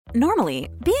Normally,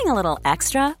 being a little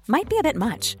extra might be a bit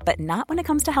much, but not when it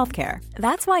comes to healthcare.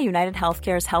 That's why United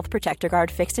Healthcare's Health Protector Guard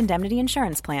fixed indemnity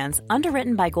insurance plans,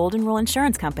 underwritten by Golden Rule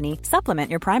Insurance Company, supplement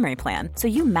your primary plan so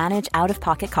you manage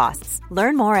out-of-pocket costs.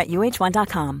 Learn more at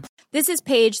uh1.com. This is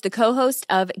Paige, the co-host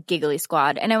of Giggly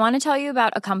Squad, and I want to tell you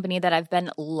about a company that I've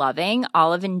been loving,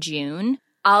 Olive & June.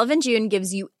 Olive & June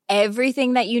gives you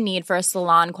everything that you need for a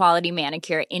salon-quality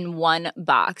manicure in one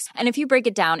box. And if you break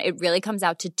it down, it really comes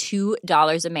out to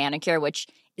 $2 a manicure, which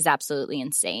is absolutely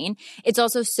insane. It's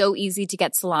also so easy to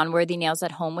get salon-worthy nails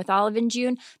at home with Olive &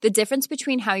 June. The difference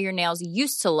between how your nails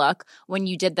used to look when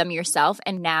you did them yourself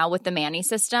and now with the Mani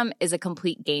system is a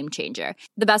complete game changer.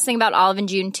 The best thing about Olive &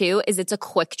 June, too, is it's a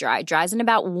quick dry. Dries in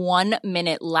about 1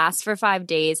 minute, lasts for 5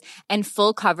 days, and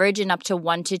full coverage in up to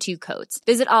 1 to 2 coats.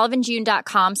 Visit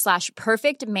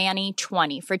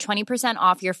oliveandjune.com/perfectmani20 for 20%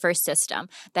 off your first system.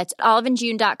 That's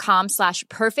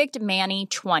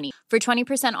oliveandjune.com/perfectmani20 for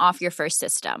 20% off your first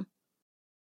system.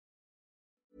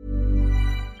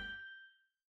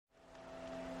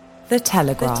 The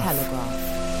Telegraph.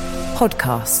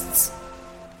 Podcasts.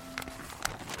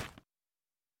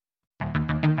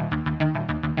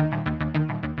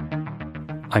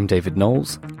 I'm David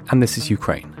Knowles, and this is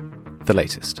Ukraine, the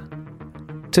latest.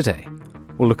 Today,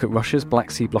 we'll look at Russia's Black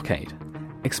Sea blockade,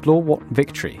 explore what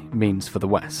victory means for the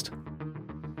West.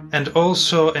 And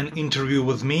also an interview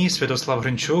with me, Sviatoslav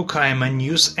Hrinchuk. I am a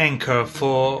news anchor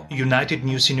for United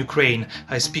News in Ukraine.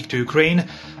 I speak to Ukraine,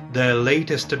 the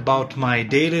latest about my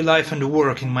daily life and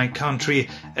work in my country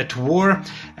at war,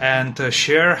 and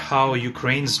share how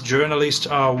Ukraine's journalists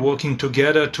are working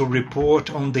together to report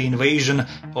on the invasion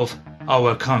of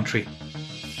our country.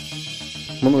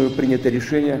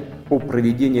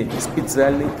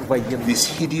 This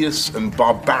hideous and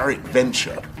barbaric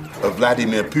venture of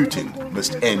Vladimir Putin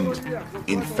must end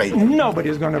in failure.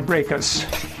 Nobody's going to break us.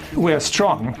 We're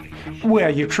strong. We're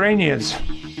Ukrainians.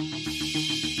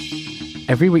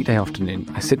 Every weekday afternoon,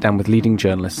 I sit down with leading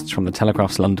journalists from the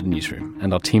Telegraph's London newsroom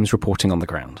and our teams reporting on the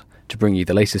ground to bring you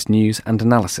the latest news and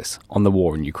analysis on the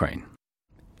war in Ukraine.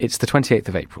 It's the 28th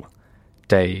of April,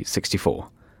 day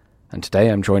 64, and today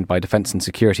I'm joined by Defence and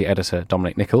Security Editor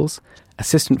Dominic Nicholls,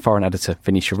 Assistant Foreign Editor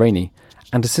Venetia Rainey,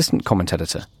 and Assistant Comment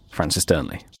Editor Francis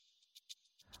Durnley.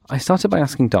 I started by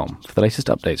asking Dom for the latest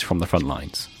updates from the front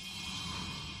lines.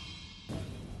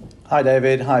 Hi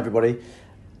David, hi everybody.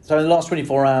 So in the last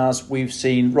 24 hours we've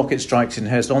seen rocket strikes in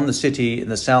Kherson, the city in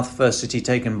the south, first city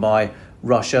taken by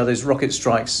Russia. Those rocket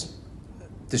strikes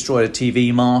destroyed a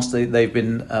TV mast. They've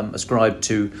been ascribed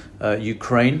to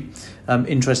Ukraine.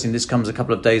 Interesting, this comes a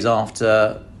couple of days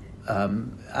after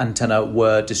antennae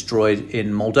were destroyed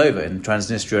in Moldova, in the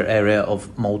Transnistria area of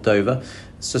Moldova,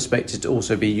 suspected to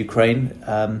also be Ukraine.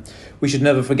 We should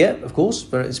never forget, of course,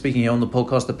 but speaking here on the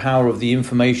podcast, the power of the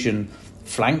information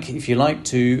flank, if you like,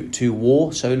 to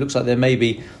war. So it looks like there may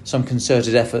be some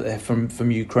concerted effort there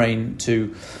from Ukraine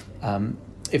to,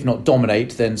 if not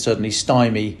dominate, then certainly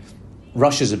stymie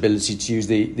Russia's ability to use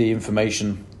the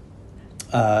information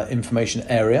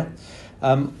area.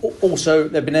 Also,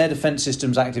 there have been air defence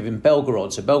systems active in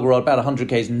Belgorod. So Belgorod, about 100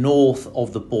 km north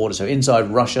of the border, so inside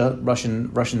Russia,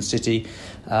 Russian city,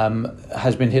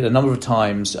 has been hit a number of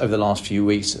times over the last few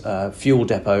weeks. Fuel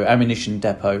depot, ammunition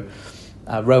depot,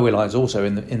 railway lines also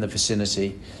in the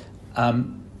vicinity.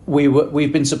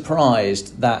 We've been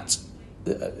surprised that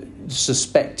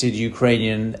suspected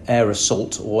Ukrainian air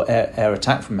assault or air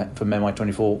attack from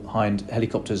Mi-24 Hind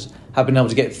helicopters have been able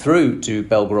to get through to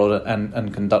Belgorod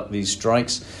and conduct these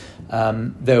strikes.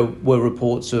 There were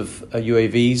reports of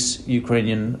UAVs,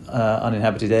 Ukrainian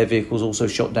uninhabited air vehicles also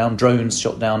shot down, drones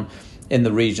shot down in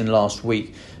the region last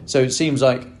week. So it seems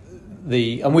like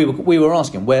we were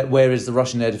asking where is the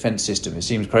Russian air defence system? It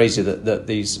seems crazy that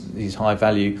these high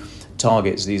value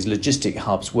targets, these logistic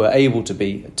hubs, were able to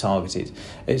be targeted.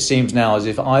 It seems now as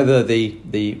if either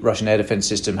the Russian air defence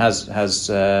system has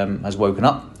woken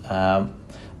up.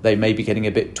 They may be getting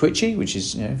a bit twitchy, which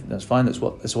is, that's fine. That's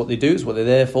what they do. It's what they're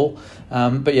there for.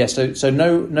 But yes, so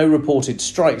no reported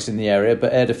strikes in the area,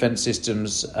 but air defence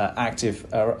systems active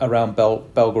around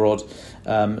Belgorod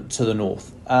to the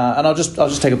north. And I'll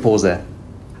just take a pause there.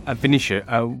 Venetia,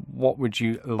 what would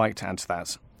you like to add to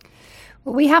that?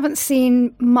 Well, we haven't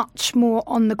seen much more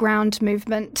on the ground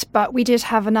movement, but we did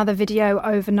have another video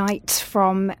overnight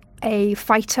from a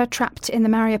fighter trapped in the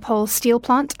Mariupol steel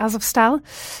plant, Azovstal.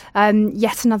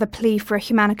 Yet another plea for a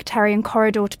humanitarian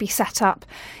corridor to be set up.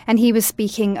 And he was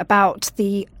speaking about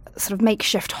the sort of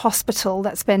makeshift hospital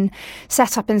that's been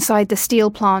set up inside the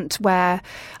steel plant where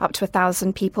up to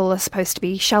 1,000 people are supposed to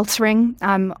be sheltering.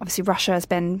 Obviously, Russia has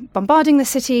been bombarding the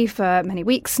city for many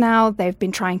weeks now. They've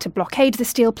been trying to blockade the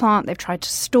steel plant. They've tried to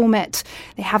storm it.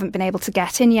 They haven't been able to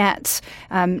get in yet.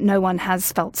 No one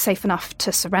has felt safe enough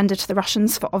to surrender to the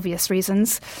Russians for obvious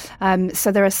reasons.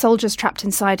 So there are soldiers trapped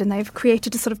inside, and they've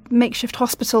created a sort of makeshift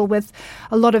hospital with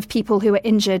a lot of people who are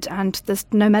injured, and there's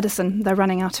no medicine. They're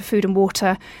running out of food and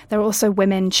water. There are also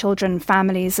women, children,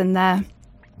 families in there.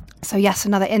 So yes,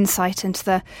 another insight into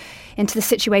the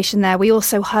situation there. We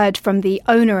also heard from the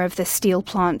owner of this steel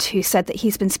plant, who said that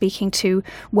he's been speaking to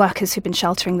workers who've been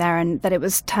sheltering there and that it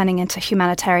was turning into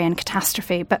humanitarian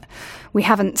catastrophe. But we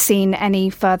haven't seen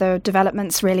any further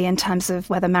developments really in terms of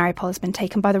whether Mariupol has been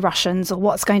taken by the Russians or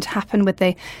what's going to happen with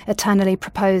the eternally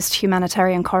proposed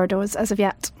humanitarian corridors as of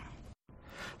yet.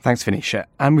 Thanks, Venetia.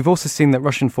 And we've also seen that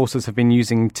Russian forces have been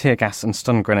using tear gas and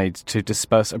stun grenades to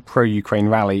disperse a pro-Ukraine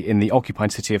rally in the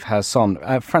occupied city of Kherson.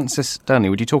 Francis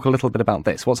Durnley, would you talk a little bit about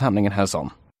this? What's happening in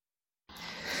Kherson?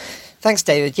 Thanks,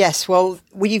 David. Yes, well,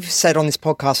 we've said on this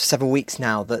podcast for several weeks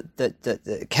now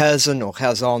that Kherson, or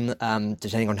Kherson,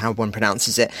 depending on how one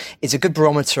pronounces it, is a good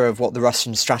barometer of what the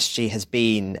Russian strategy has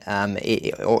been,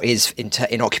 or is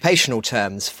in occupational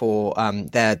terms for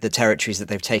the territories that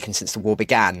they've taken since the war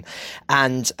began.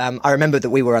 And I remember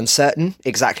that we were uncertain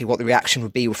exactly what the reaction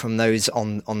would be from those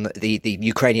on the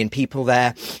Ukrainian people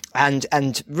there,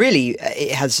 and really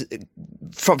it has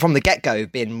from the get-go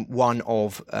been one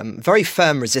of very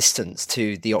firm resistance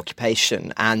to the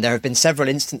occupation. And there have been several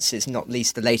instances, not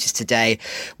least the latest today,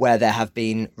 where there have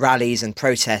been rallies and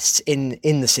protests in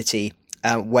the city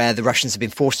where the Russians have been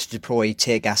forced to deploy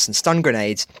tear gas and stun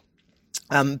grenades.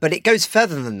 But it goes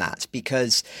further than that,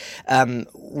 because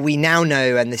we now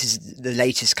know, and this is the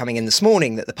latest coming in this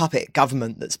morning, that the puppet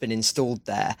government that's been installed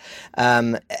there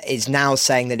is now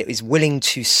saying that it is willing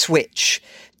to switch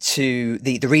to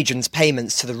the region's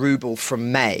payments to the ruble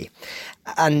from May.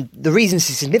 And the reason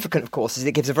this is significant, of course, is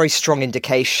it gives a very strong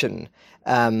indication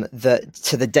that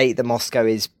to the date that Moscow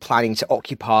is planning to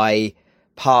occupy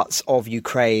parts of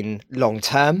Ukraine long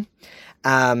term.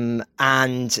 So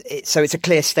it's a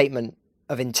clear statement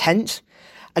of intent.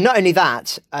 And not only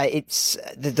that, it's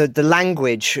the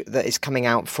language that is coming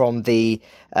out from the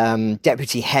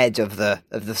deputy head of the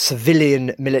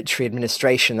civilian military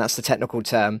administration, that's the technical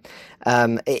term,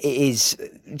 it is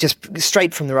just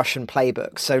straight from the Russian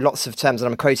playbook. So lots of terms that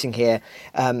I'm quoting here.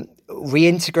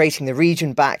 Reintegrating the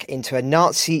region back into a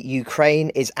Nazi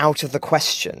Ukraine is out of the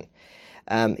question.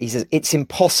 He says it's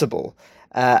impossible.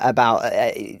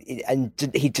 And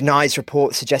he denies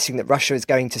reports suggesting that Russia is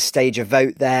going to stage a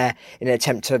vote there in an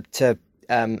attempt to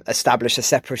establish a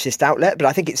separatist outlet. But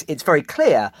I think it's very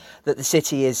clear that the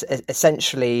city is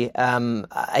essentially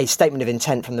a statement of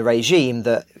intent from the regime,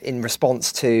 that in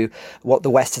response to what the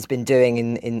West has been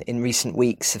doing in recent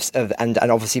weeks, and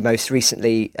obviously most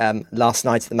recently last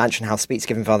night at the Mansion House speech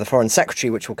given by the Foreign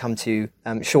Secretary, which we'll come to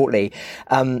shortly.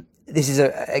 This is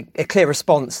a clear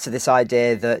response to this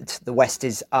idea that the West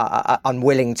is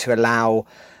unwilling to allow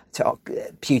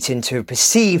Putin to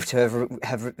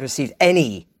have received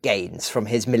any gains from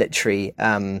his military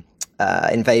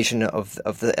invasion of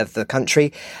the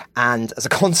country, and as a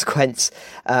consequence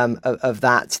of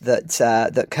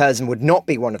that Kherson would not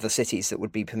be one of the cities that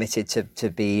would be permitted to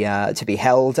be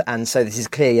held. And so this is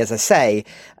clearly, as I say,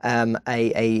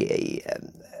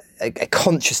 a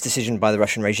conscious decision by the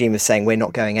Russian regime of saying we're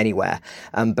not going anywhere.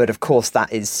 But of course,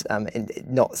 that is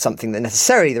not something that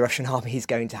necessarily the Russian army is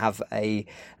going to have a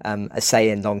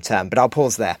say in long term. But I'll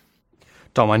pause there.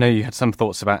 Dom, I know you had some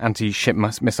thoughts about anti-ship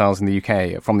missiles in the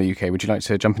UK, from the UK. Would you like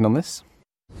to jump in on this?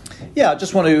 Yeah, I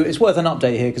just want to, it's worth an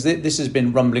update here, because this has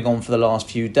been rumbling on for the last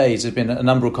few days. There's been a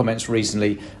number of comments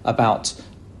recently about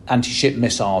anti-ship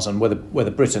missiles and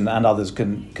whether Britain and others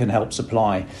can help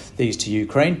supply these to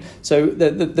Ukraine. So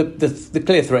the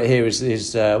clear threat here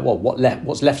is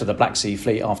what's left of the Black Sea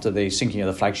Fleet after the sinking of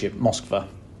the flagship Moskva.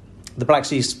 The Black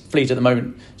Sea Fleet at the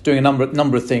moment is doing a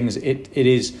number of things. It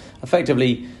is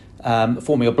effectively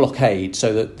forming a blockade,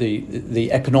 so that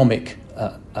the economic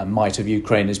might of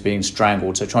Ukraine is being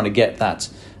strangled. So trying to get that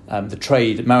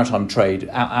the maritime trade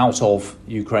out of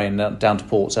Ukraine down to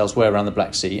ports elsewhere around the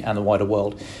Black Sea and the wider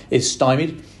world is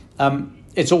stymied.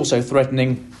 It's also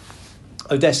threatening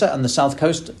Odessa and the south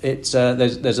coast. There's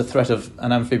a threat of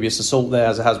an amphibious assault there,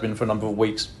 as it has been for a number of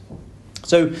weeks.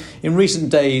 So in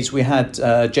recent days, we had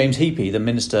James Heappey, the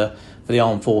Minister for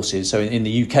armed forces. So in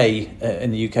the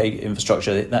UK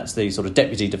infrastructure, that's the sort of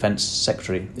Deputy Defence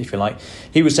Secretary, if you like.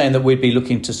 He was saying that we'd be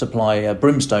looking to supply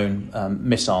Brimstone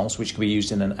missiles, which could be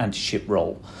used in an anti-ship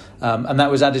role. And that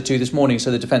was added to this morning.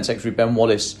 So the Defence Secretary, Ben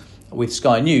Wallace, with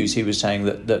Sky News, he was saying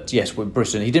that yes, with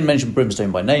Britain, he didn't mention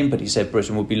Brimstone by name, but he said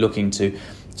Britain would be looking to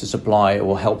supply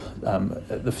or help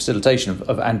the facilitation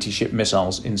of anti-ship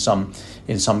missiles in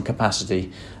some capacity.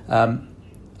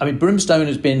 I mean, Brimstone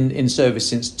has been in service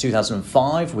since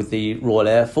 2005 with the Royal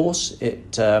Air Force.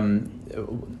 It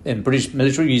in British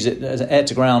military use it as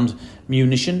air-to-ground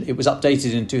munition. It was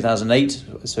updated in 2008,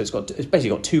 so it's basically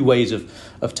got two ways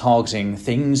of targeting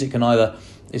things.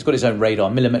 It's got its own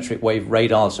radar, millimetric wave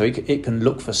radar, so it can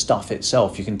look for stuff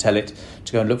itself. You can tell it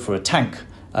to go and look for a tank.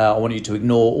 I want you to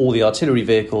ignore all the artillery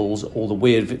vehicles, all the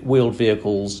wheeled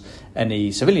vehicles,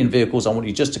 any civilian vehicles. I want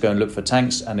you just to go and look for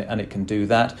tanks, and it can do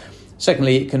that.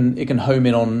 Secondly, it can home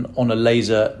in on a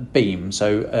laser beam.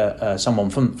 So someone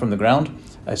from the ground,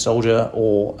 a soldier,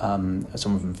 or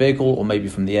someone from a vehicle, or maybe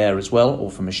from the air as well, or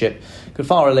from a ship, could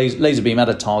fire a laser beam at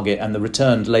a target, and the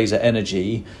returned laser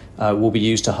energy will be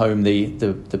used to home the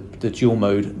dual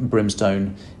mode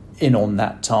Brimstone in on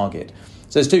that target.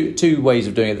 So there's two ways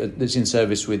of doing it that's in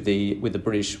service with the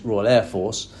British Royal Air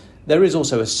Force. There is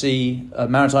also a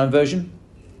maritime version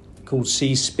called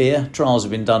Sea Spear. Trials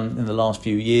have been done in the last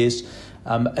few years.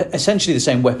 Essentially the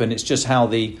same weapon. It's just how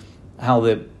the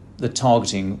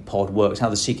targeting pod works, how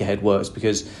the seeker head works,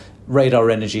 because radar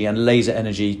energy and laser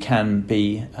energy can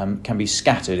be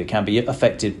scattered. It can be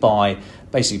affected by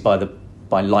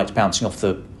light bouncing off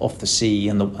the sea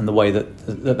and the way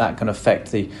that can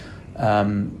affect the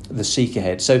seeker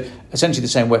head. So essentially the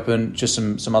same weapon, just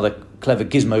some other clever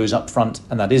gizmos up front,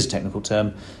 and that is a technical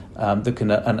term, that can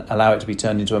allow it to be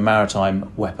turned into a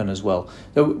maritime weapon as well.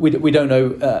 So we don't know.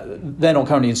 They're not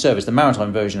currently in service. The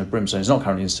maritime version of Brimstone is not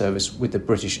currently in service with the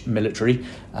British military.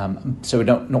 So we're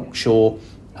not sure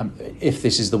if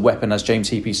this is the weapon, as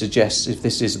James Heapy suggests, if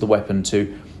this is the weapon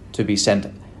to be sent,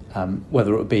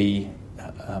 whether it would be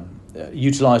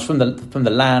utilised from the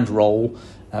land role.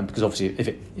 Because obviously, if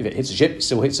it hits a ship, it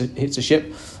still hits a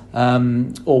ship,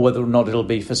 or whether or not it'll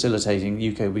be facilitating. The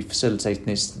UK will be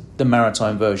facilitating the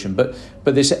maritime version. But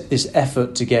this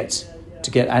effort to get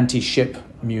anti-ship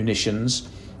munitions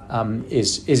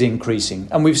is increasing,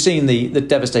 and we've seen the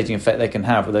devastating effect they can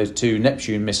have with those two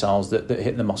Neptune missiles that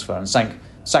hit the Moskva and sank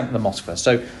the Moskva.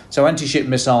 So anti-ship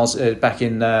missiles back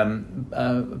in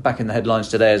the headlines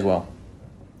today as well.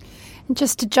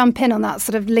 Just to jump in on that,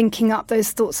 sort of linking up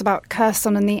those thoughts about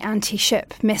Kherson and the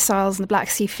anti-ship missiles and the Black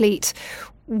Sea Fleet,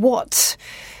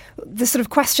 the sort of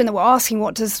question that we're asking,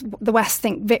 what does the West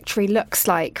think victory looks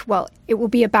like? Well, it will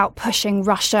be about pushing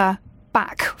Russia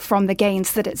back from the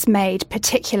gains that it's made,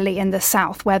 particularly in the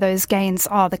south, where those gains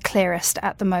are the clearest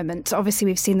at the moment. Obviously,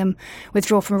 we've seen them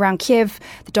withdraw from around Kiev.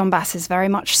 The Donbass is very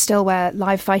much still where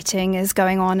live fighting is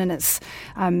going on, and it's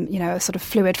a sort of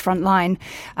fluid front line.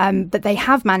 But they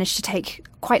have managed to take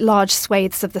quite large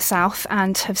swathes of the south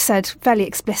and have said fairly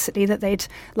explicitly that they'd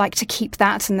like to keep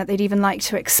that, and that they'd even like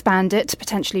to expand it, to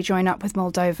potentially join up with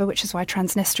Moldova, which is why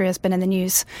Transnistria has been in the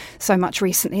news so much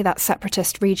recently, that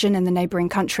separatist region in the neighbouring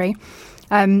country.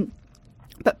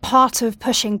 But part of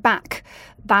pushing back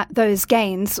those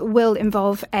gains will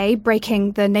involve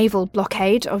breaking the naval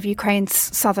blockade of Ukraine's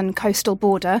southern coastal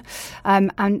border,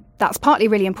 and that's partly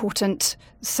really important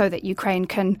so that Ukraine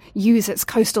can use its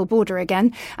coastal border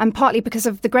again, and partly because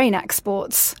of the grain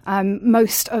exports.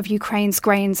 Most of Ukraine's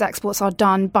grains exports are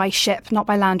done by ship, not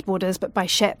by land borders, but by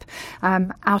ship,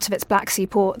 out of its Black Sea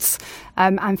ports.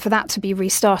 And for that to be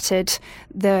restarted,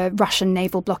 the Russian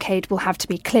naval blockade will have to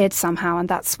be cleared somehow, and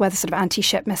that's where the sort of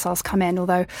anti-ship missiles come in,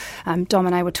 although Dom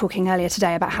and I were talking earlier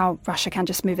today about how Russia can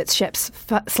just move its ships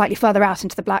slightly further out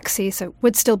into the Black Sea, so it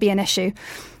would still be an issue.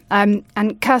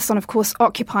 And Kherson, of course,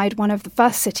 occupied one of the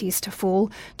first cities to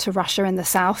fall to Russia in the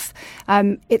south.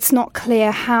 It's not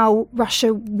clear how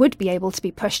Russia would be able to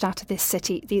be pushed out of this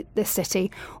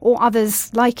city, or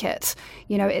others like it.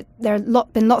 There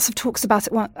have been lots of talks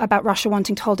about Russia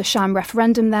wanting to hold a sham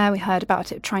referendum there. We heard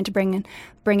about it trying to bring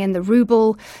in the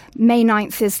ruble. May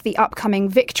 9th is the upcoming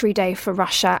victory day for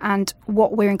Russia, and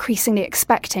what we're increasingly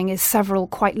expecting is several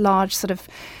quite large sort of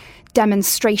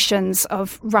demonstrations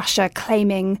of Russia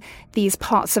claiming these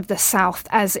parts of the south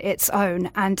as its own,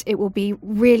 and it will be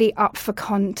really up for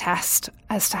contest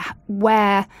as to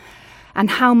where and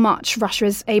how much Russia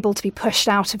is able to be pushed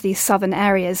out of these southern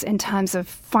areas in terms of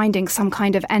finding some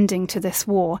kind of ending to this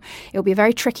war. It will be a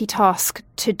very tricky task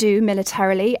to do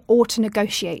militarily or to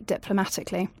negotiate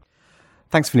diplomatically.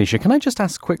 Thanks, Venetia. Can I just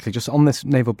ask quickly, just on this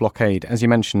naval blockade, as you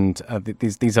mentioned,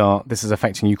 this is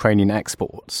affecting Ukrainian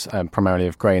exports, primarily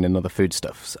of grain and other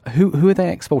foodstuffs. Who are they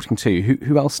exporting to?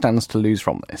 Who else stands to lose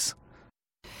from this?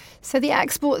 So the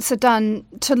exports are done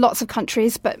to lots of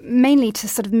countries, but mainly to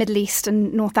sort of Middle East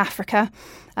and North Africa.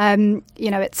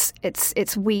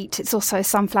 It's wheat. It's also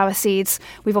sunflower seeds.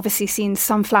 We've obviously seen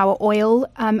sunflower oil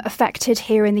affected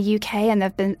here in the UK, and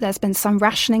there's been some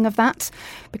rationing of that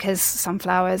because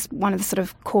sunflower is one of the sort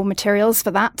of core materials for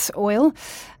that oil,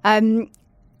 and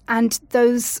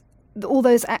all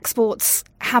those exports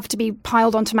have to be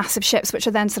piled onto massive ships, which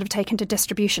are then sort of taken to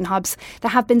distribution hubs.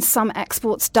 There have been some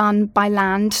exports done by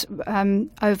land on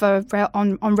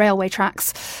railway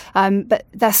tracks, but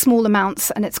they're small amounts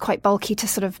and it's quite bulky to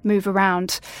sort of move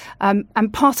around.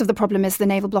 And part of the problem is the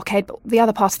naval blockade, but the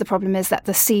other part of the problem is that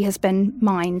the sea has been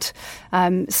mined,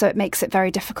 so it makes it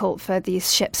very difficult for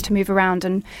these ships to move around.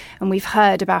 And we've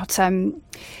heard about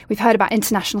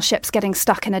international ships getting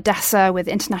stuck in Odessa with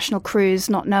international crews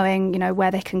not knowing, where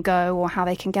they can go or how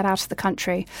they can get out of the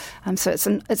country. So it's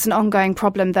an ongoing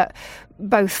problem that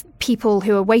both people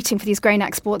who are waiting for these grain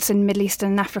exports in Middle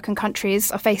Eastern and African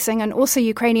countries are facing, and also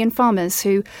Ukrainian farmers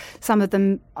who, some of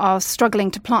them are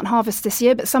struggling to plant harvest this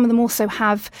year, but some of them also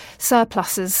have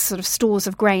surpluses, sort of stores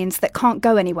of grains that can't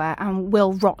go anywhere and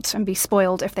will rot and be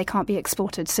spoiled if they can't be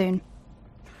exported soon.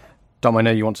 Dom, I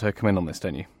know you want to come in on this,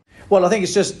 don't you? Well, I think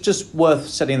it's just worth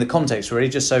setting the context, really,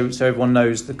 just so everyone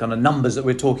knows the kind of numbers that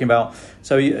we're talking about.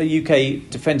 So a UK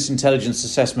Defence Intelligence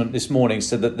assessment this morning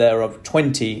said that there are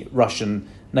 20 Russian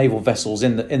naval vessels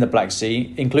in the Black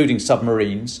Sea, including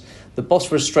submarines. The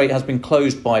Bosphorus Strait has been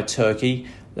closed by Turkey.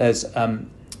 There's a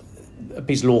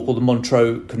piece of law called the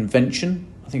Montreux Convention.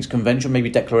 I think it's convention, maybe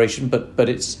declaration, but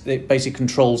it basically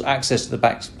controls access to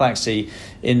the Black Sea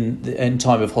in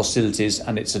time of hostilities,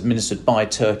 and it's administered by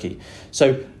Turkey.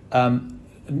 So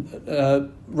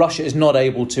Russia is not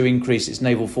able to increase its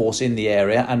naval force in the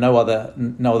area, and no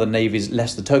other navies,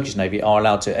 less the Turkish Navy, are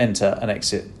allowed to enter and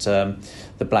exit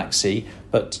the Black Sea.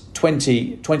 But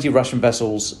 20 Russian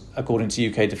vessels, according to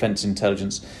UK Defence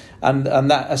Intelligence. And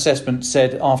that assessment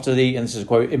said after and this is a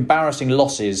quote, embarrassing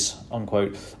losses,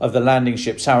 unquote, of the landing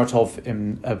ship Saratov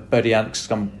in Berdyansk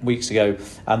some weeks ago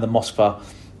and the Moskva,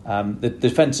 the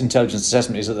Defence Intelligence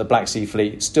assessment is that the Black Sea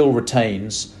Fleet still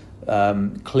retains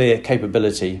clear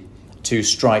capability to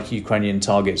strike Ukrainian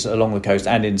targets along the coast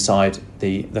and inside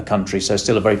the country. So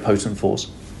still a very potent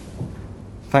force.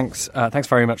 Thanks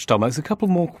very much, Dom. There's a couple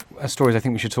more stories I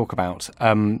think we should talk about.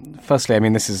 Firstly, I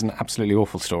mean, this is an absolutely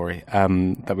awful story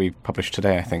that we published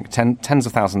today, I think. Tens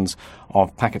of thousands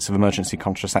of packets of emergency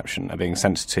contraception are being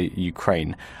sent to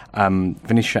Ukraine.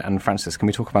 Venetia and Francis, can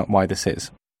we talk about why this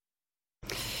is?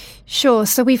 Sure.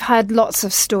 So we've heard lots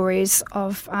of stories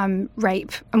of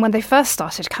rape. And when they first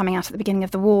started coming out at the beginning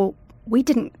of the war, we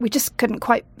just couldn't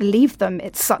quite believe them.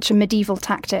 It's such a medieval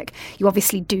tactic. You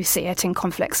obviously do see it in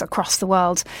conflicts across the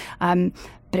world.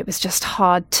 But it was just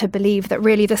hard to believe that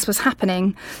really this was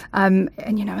happening in,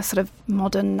 a sort of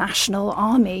modern national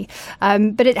army.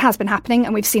 But it has been happening,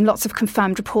 and we've seen lots of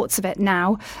confirmed reports of it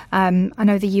now. I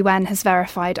know the UN has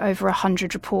verified over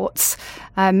 100 reports.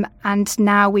 And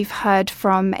now we've heard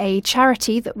from a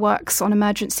charity that works on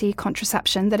emergency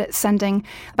contraception that it's sending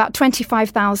about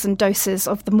 25,000 doses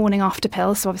of the morning after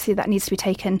pill. So obviously that needs to be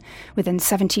taken within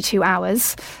 72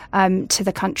 hours to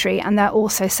the country. And they're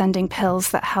also sending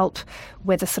pills that help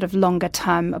with a sort of longer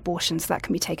term abortion, so that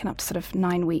can be taken up to sort of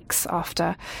 9 weeks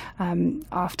after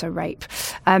rape.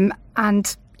 And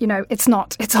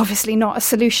it's obviously not a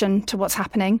solution to what's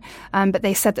happening, but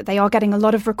they said that they are getting a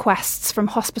lot of requests from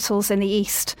hospitals in the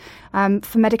East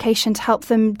for medication to help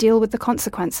them deal with the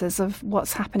consequences of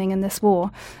what's happening in this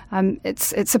war.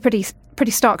 It's a pretty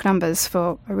stark numbers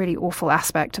for a really awful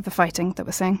aspect of the fighting that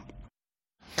we're seeing.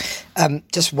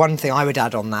 Just one thing I would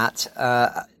add on that.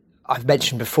 I've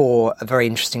mentioned before a very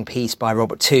interesting piece by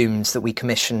Robert Toombs that we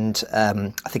commissioned,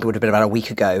 I think it would have been about a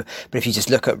week ago. But if you just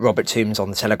look at Robert Toombs on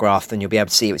the Telegraph, then you'll be able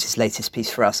to see it was his latest piece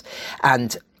for us.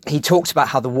 And he talks about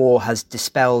how the war has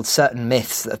dispelled certain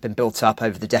myths that have been built up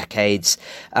over the decades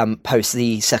post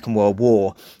the Second World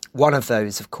War. One of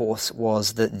those, of course,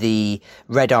 was that the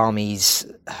Red Army's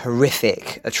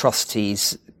horrific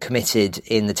atrocities committed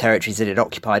in the territories that it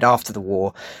occupied after the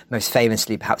war, most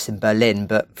famously perhaps in Berlin,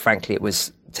 but frankly it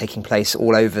was taking place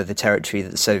all over the territory that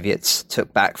the Soviets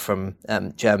took back from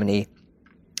Germany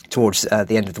towards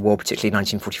the end of the war, particularly in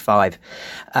 1945.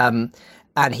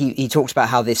 And he talked about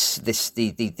how the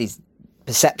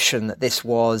perception that this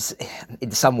was,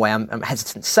 in some way, I'm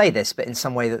hesitant to say this, but in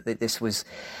some way that this was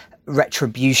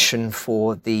retribution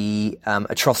for the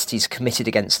atrocities committed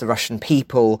against the Russian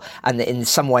people, and that in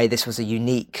some way this was a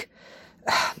unique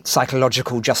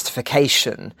psychological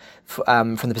justification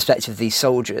from the perspective of these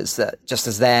soldiers, that just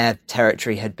as their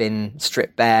territory had been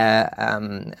stripped bare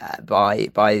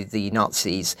by the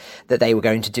Nazis, that they were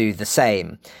going to do the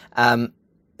same.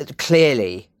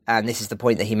 Clearly, and this is the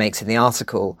point that he makes in the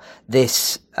article,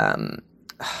 this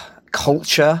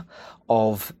culture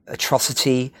of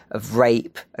atrocity, of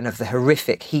rape, and of the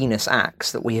horrific, heinous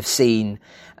acts that we have seen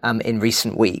in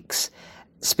recent weeks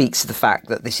speaks to the fact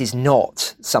that this is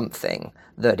not something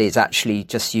that is actually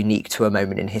just unique to a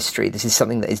moment in history. This is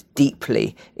something that is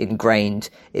deeply ingrained,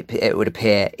 it would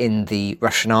appear, in the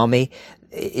Russian army.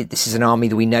 This is an army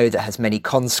that we know that has many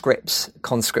conscripts.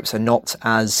 Conscripts are not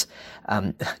as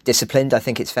disciplined, I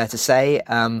think it's fair to say,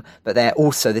 but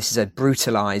this is a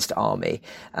brutalized army.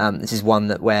 This is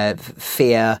one where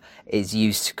fear is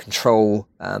used to control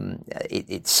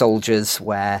its soldiers,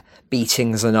 where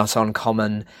beatings are not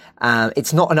uncommon.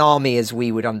 It's not an army as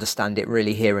we would understand it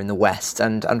really here in the West.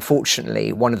 And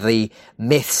unfortunately, one of the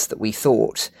myths that we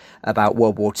thought about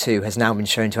World War II has now been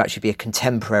shown to actually be a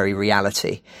contemporary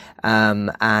reality.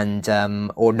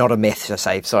 Or not a myth, should I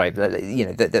say, sorry,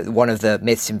 one of the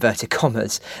myths, inverted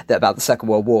commas, that about the Second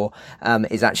World War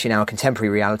is actually now a contemporary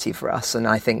reality for us. And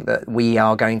I think that we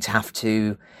are going to have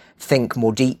to think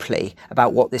more deeply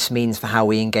about what this means for how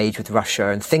we engage with Russia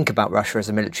and think about Russia as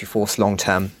a military force long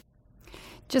term.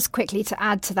 Just quickly to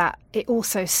add to that, it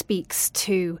also speaks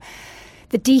to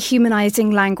the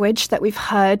dehumanizing language that we've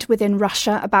heard within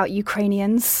Russia about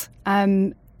Ukrainians,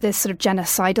 this sort of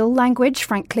genocidal language,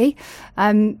 frankly,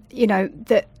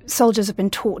 that soldiers have been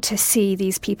taught to see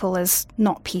these people as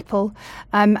not people.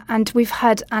 And we've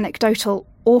heard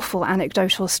awful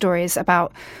anecdotal stories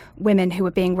about women who were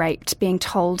being raped, being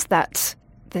told that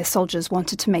the soldiers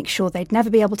wanted to make sure they'd never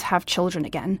be able to have children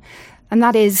again. And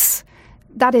that is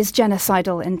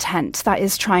genocidal intent. That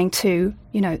is trying to,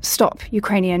 stop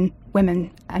Ukrainian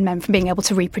women and men from being able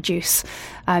to reproduce,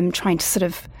 trying to sort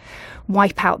of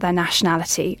wipe out their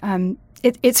nationality.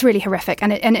 It's really horrific,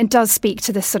 and it does speak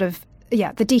to this sort of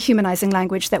the dehumanizing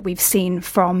language that we've seen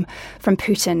from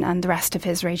Putin and the rest of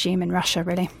his regime in Russia,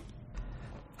 really.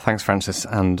 Thanks, Francis,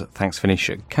 and thanks,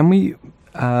 Venetia. Can we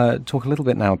talk a little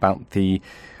bit now about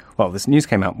this news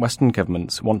came out. Western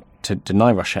governments want to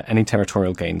deny Russia any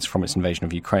territorial gains from its invasion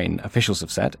of Ukraine, officials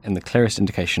have said, in the clearest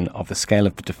indication of the scale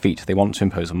of the defeat they want to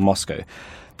impose on Moscow.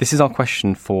 This is our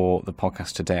question for the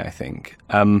podcast today, I think.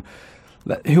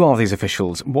 Who are these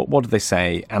officials? What do they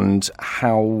say? And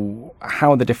how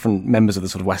are the different members of the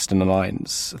sort of Western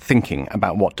alliance thinking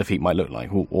about what defeat might look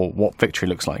like, or what victory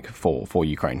looks like for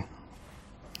Ukraine?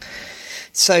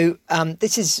 So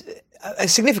this is a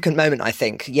significant moment, I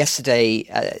think. Yesterday,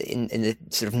 in the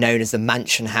sort of known as the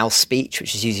Mansion House speech,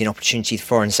 which is usually an opportunity for the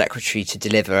Foreign Secretary to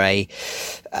deliver a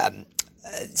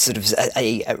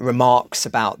remarks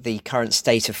about the current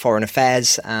state of foreign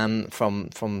affairs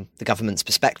from the government's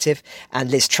perspective.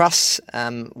 And Liz Truss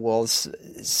was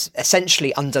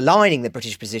essentially underlining the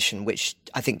British position, which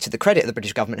I think, to the credit of the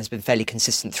British government, has been fairly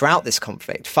consistent throughout this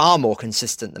conflict, far more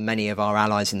consistent than many of our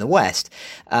allies in the West,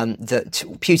 that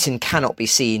Putin cannot be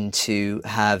seen to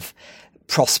have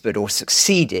prospered or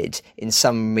succeeded in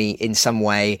some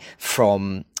way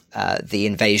from the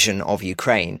invasion of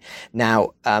Ukraine.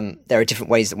 Now, there are different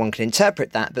ways that one can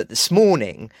interpret that, but this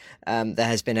morning there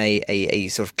has been a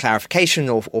sort of clarification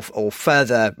or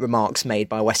further remarks made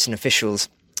by Western officials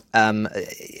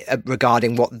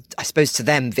regarding what, I suppose, to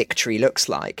them victory looks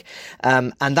like.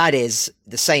 And that is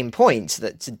the same point,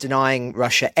 that denying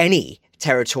Russia any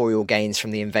territorial gains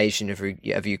from the invasion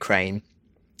of Ukraine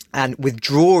and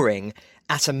withdrawing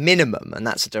at a minimum, and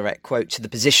that's a direct quote, to the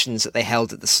positions that they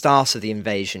held at the start of the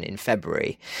invasion in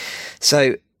February.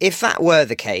 So if that were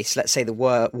the case, let's say the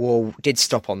war did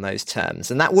stop on those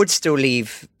terms, and that would still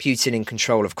leave Putin in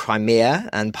control of Crimea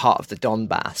and part of the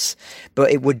Donbass,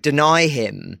 but it would deny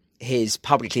him his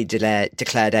publicly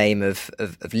declared aim of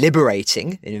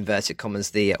liberating, in inverted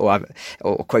commas,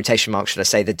 or quotation marks, should I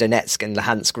say, the Donetsk and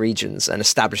Luhansk regions, and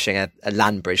establishing a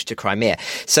land bridge to Crimea.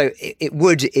 So it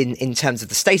would, in terms of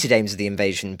the stated aims of the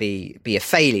invasion, be a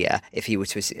failure if he were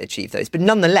to achieve those. But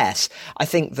nonetheless, I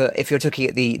think that if you're looking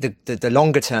at the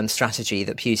longer term strategy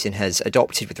that Putin has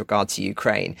adopted with regard to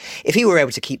Ukraine, if he were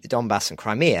able to keep the Donbass and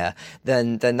Crimea,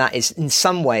 then that is in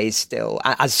some ways still,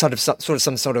 as some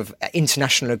sort of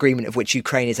international agreement agreement of which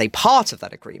Ukraine is a part of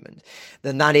that agreement,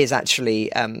 then that is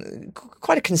actually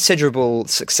quite a considerable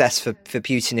success for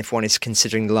Putin if one is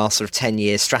considering the last sort of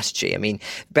 10-year strategy. I mean,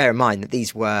 bear in mind that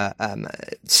these were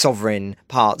sovereign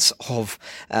parts of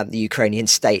the Ukrainian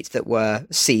state that were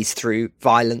seized through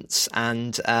violence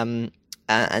and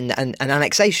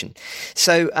annexation.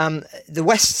 So the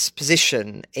West's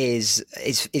position is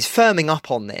firming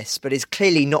up on this, but is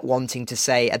clearly not wanting to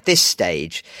say at this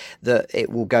stage that it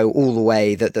will go all the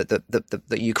way,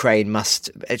 that Ukraine must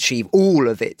achieve all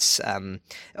of its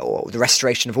or the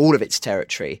restoration of all of its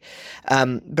territory.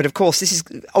 But of course, this is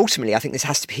ultimately, I think this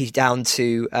has to be down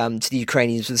to the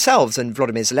Ukrainians themselves and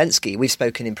Volodymyr Zelensky. We've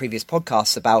spoken in previous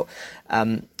podcasts about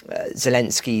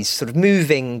Zelensky's sort of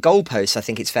moving goalposts, I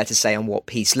think it's fair to say, on what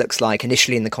peace looks like.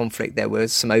 Initially in the conflict, there were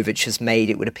some overtures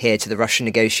made, it would appear, to the Russian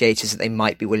negotiators that they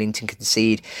might be willing to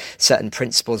concede certain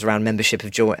principles around membership of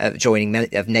joining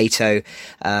of NATO,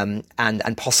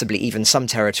 and possibly even some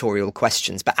territorial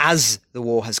questions. But as the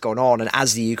war has gone on and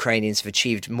as the Ukrainians have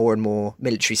achieved more and more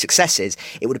military successes,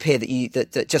 it would appear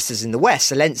that just as in the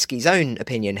West, Zelensky's own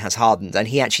opinion has hardened. And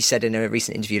he actually said in a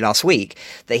recent interview last week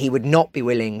that he would not be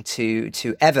willing to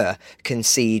ever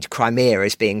concede Crimea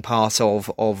as being part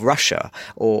of Russia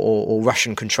or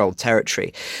Russian-controlled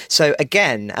territory. So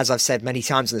again, as I've said many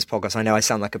times on this podcast, I know I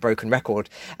sound like a broken record,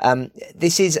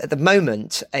 this is at the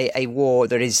moment a war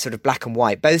that is sort of black and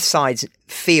white. Both sides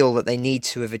feel that they need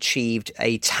to have achieved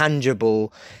a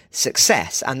tangible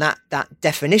success, and that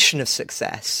definition of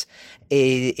success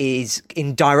is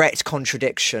in direct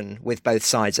contradiction with both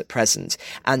sides at present.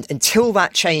 And until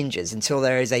that changes, until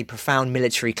there is a profound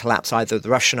military collapse, either of the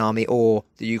Russian army or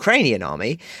the Ukrainian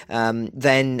army,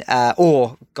 then,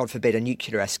 or God forbid, a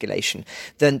nuclear escalation,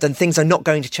 then things are not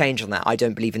going to change on that, I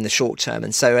don't believe, in the short term.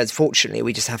 And so, unfortunately,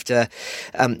 we just have to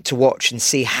watch and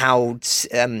see how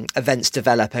events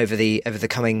develop over the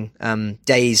coming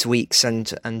days, weeks,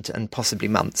 and possibly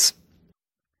months.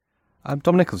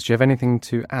 Dom Nichols, do you have anything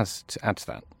to add to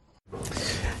that?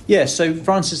 Yeah, so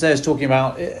Francis there is talking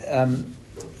about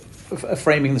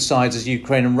framing the sides as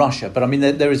Ukraine and Russia. But I mean,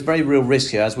 there is very real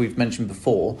risk here, as we've mentioned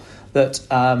before, that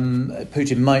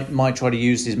Putin might try to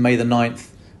use his May the 9th,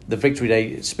 the Victory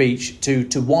Day speech,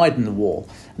 to widen the war.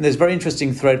 And there's a very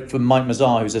interesting thread from Mike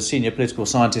Mazar, who's a senior political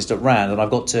scientist at RAND, and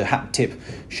I've got to hat tip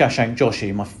Shashank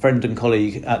Joshi, my friend and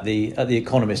colleague at the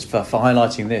Economist, for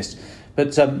highlighting this.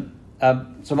 But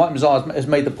so Mike Mazar has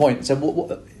made the point.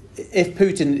 So if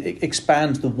Putin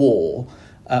expands the war,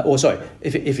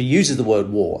 if he uses the word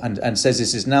war and says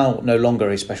this is now no longer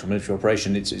a special military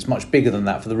operation, it's much bigger than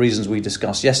that for the reasons we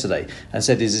discussed yesterday, and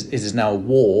said it is now a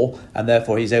war, and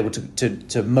therefore he's able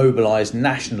to mobilise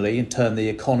nationally and turn the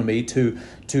economy to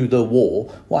the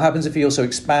war. What happens if he also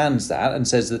expands that and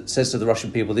says to the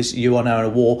Russian people, you are now in a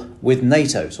war with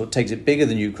NATO? So it takes it bigger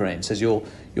than Ukraine, says you're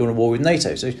in a war with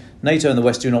NATO. So NATO and the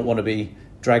West do not want to be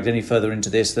dragged any further into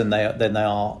this than they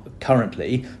are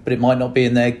currently, but it might not be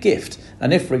in their gift.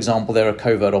 And if, for example, there are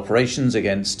covert operations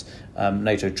against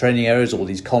NATO training areas, or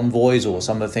these convoys, or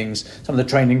some of the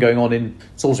training going on in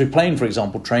Salisbury Plain, for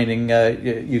example, training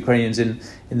Ukrainians in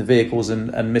the vehicles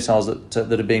and missiles that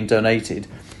are being donated.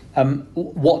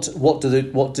 What does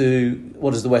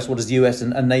the West, what does the US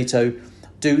and NATO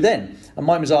do then? And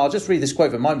Mike Mazar, I'll just read this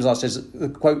quote. Mike Mazar says,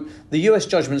 quote, "The US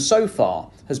judgment so far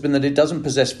has been that it doesn't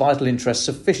possess vital interests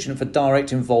sufficient for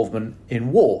direct involvement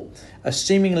in war. A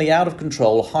seemingly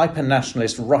out-of-control,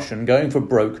 hyper-nationalist Russian going for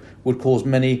broke would cause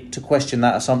many to question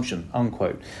that assumption,"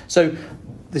 unquote. So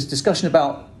this discussion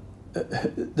about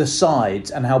the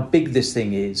sides and how big this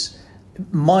thing is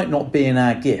might not be in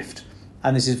our gift.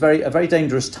 And this is a very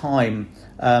dangerous time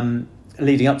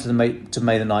leading up to May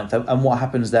the 9th and what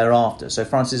happens thereafter. So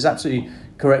Francis is absolutely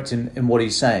correct in what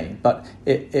he's saying, but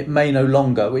it may no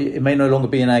longer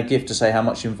be in our gift to say how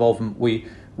much involvement we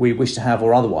wish to have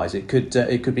or otherwise. It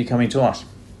could be coming to us.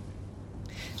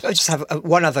 So I just have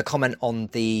one other comment on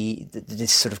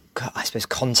this sort of, I suppose,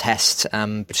 contest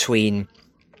between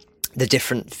the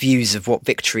different views of what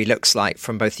victory looks like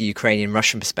from both the Ukrainian and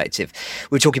Russian perspective.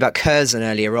 We were talking about Kherson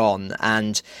earlier on,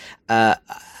 and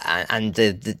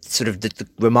the sort of the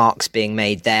remarks being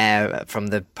made there from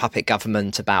the puppet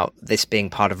government about this being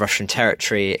part of Russian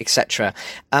territory, etc.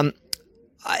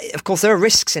 Of course, there are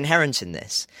risks inherent in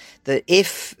this. that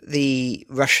if the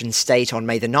Russian state on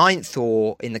May the 9th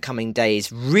or in the coming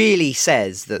days really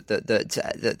says that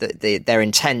their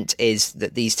intent is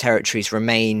that these territories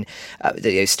remain,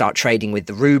 they start trading with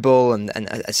the ruble and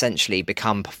essentially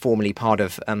become formally part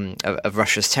of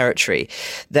Russia's territory,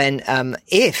 then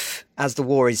if, as the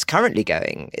war is currently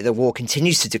going, the war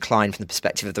continues to decline from the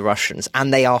perspective of the Russians,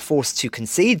 and they are forced to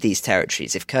concede these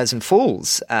territories, if Kherson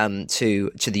falls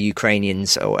to the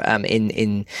Ukrainians or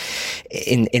in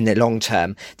the long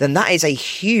term, then that is a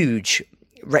huge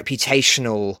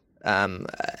reputational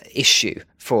issue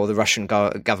for the Russian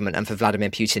government and for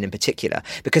Vladimir Putin in particular.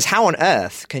 Because how on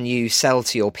earth can you sell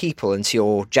to your people and to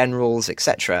your generals,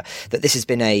 etc., that this has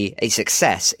been a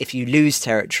success if you lose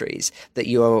territories that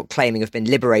you're claiming have been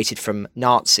liberated from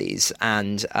Nazis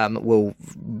and will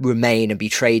remain and be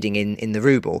trading in the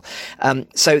ruble?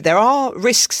 So there are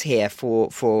risks here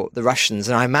for the Russians,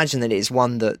 and I imagine that it is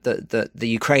one that the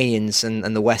Ukrainians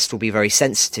and the West will be very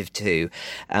sensitive to,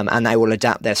 and they will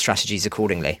adapt their strategies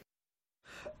accordingly.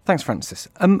 Thanks, Francis.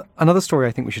 Another story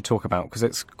I think we should talk about, because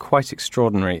it's quite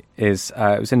extraordinary, is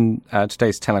it was in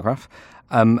today's Telegraph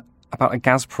about a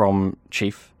Gazprom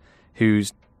chief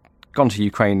who's gone to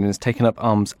Ukraine and has taken up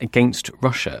arms against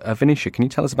Russia. Venetia, can you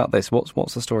tell us about this?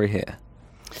 What's the story here?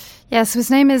 Yes,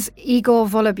 his name is Igor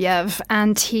Volobyev,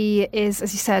 and he is,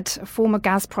 as you said, a former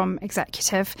Gazprom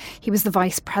executive. He was the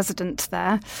vice president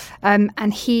there,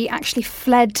 and he actually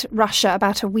fled Russia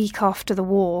about a week after the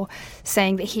war,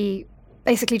 saying that he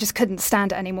basically just couldn't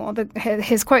stand it anymore.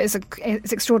 His quote is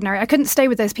extraordinary. "I couldn't stay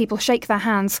with those people, shake their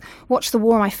hands, watch the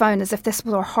war on my phone as if this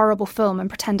were a horrible film and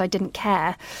pretend I didn't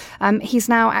care." He's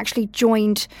now actually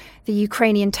joined the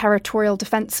Ukrainian Territorial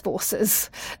Defense Forces,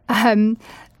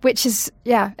 which is,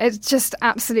 it's just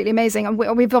absolutely amazing. And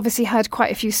we've obviously heard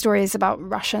quite a few stories about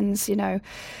Russians,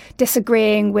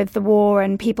 disagreeing with the war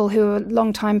and people who are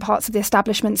long-time parts of the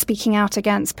establishment speaking out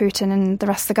against Putin and the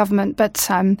rest of the government. But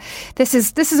this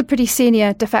is a pretty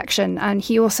senior defection. And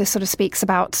he also sort of speaks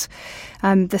about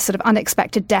the sort of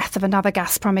unexpected death of another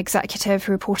Gazprom executive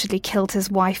who reportedly killed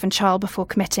his wife and child before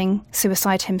committing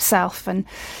suicide himself, and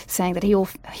saying that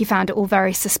he found it all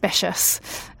very suspicious.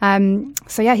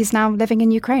 He's now living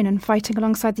in Ukraine and fighting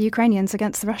alongside the Ukrainians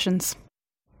against the Russians.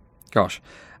 Gosh.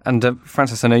 And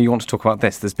Francis, I know you want to talk about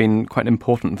this. There's been quite an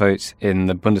important vote in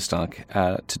the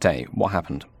Bundestag today. What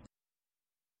happened?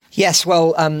 Yes,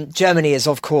 well, Germany has,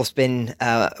 of course, been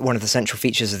one of the central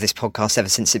features of this podcast ever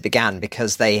since it began,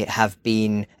 because they have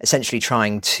been essentially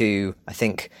trying to, I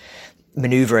think,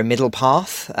 manoeuvre a middle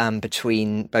path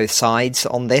between both sides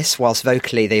on this, whilst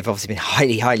vocally they've obviously been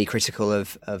highly, highly critical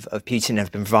of Putin and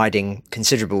have been providing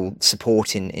considerable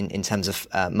support in terms of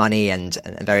money and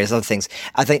various other things.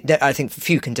 I think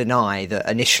few can deny that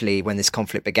initially, when this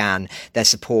conflict began, their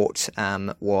support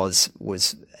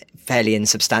was fairly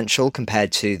insubstantial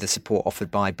compared to the support offered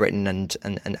by Britain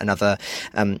and other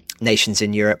nations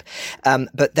in Europe.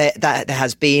 But there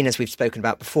has been, as we've spoken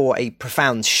about before, a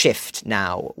profound shift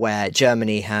now where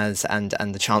Germany has, and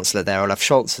the Chancellor there, Olaf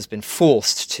Scholz, has been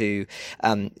forced to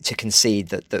concede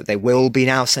that they will be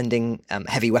now sending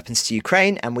heavy weapons to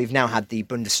Ukraine. And we've now had the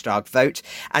Bundestag vote.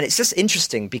 And it's just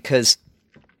interesting because,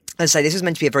 as I say, this is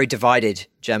meant to be a very divided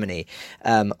Germany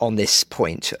on this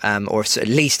point, or at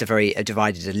least a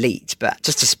divided elite. But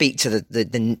just to speak to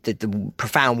the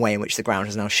profound way in which the ground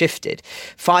has now shifted,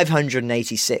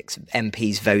 586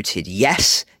 MPs voted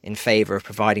yes in favour of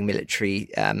providing military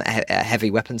heavy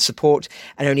weapons support,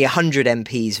 and only 100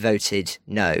 MPs voted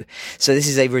no. So this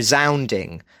is a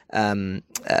resounding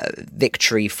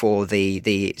victory for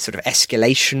the sort of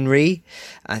escalationary,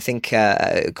 I think,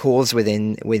 cause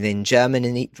within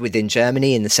Germany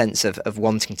in the sense of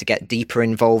wanting to get deeper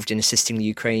involved in assisting the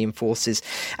Ukrainian forces.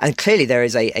 And clearly there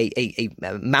is a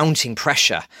mounting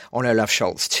pressure on Olaf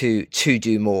Scholz to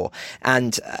do more.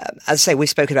 And as I say, we've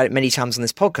spoken about it many times on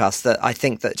this podcast, that I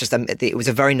think that it was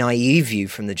a very naive view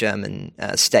from the German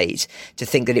state to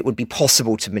think that it would be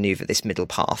possible to manoeuvre this middle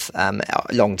path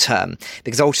long term,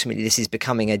 because ultimately this is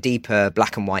becoming a deeper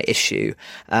black and white issue,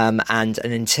 and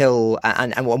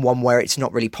one where it's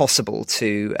not really possible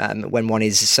to, when one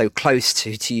is so close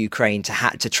to Ukraine,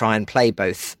 to try and play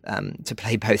both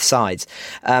sides.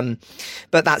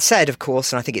 But that said, of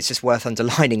course, and I think it's just worth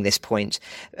underlining this point,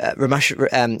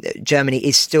 Germany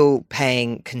is still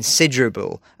paying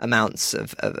considerable amounts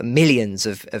of millions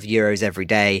of euros every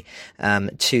day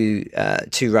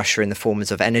to Russia in the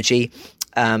forms of energy,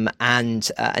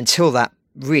 and until that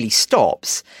really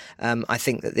stops, I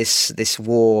think that this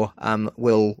war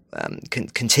will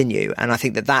continue, and I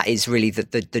think that is really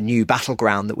the new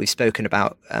battleground that we've spoken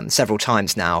about several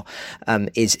times now,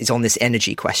 is on this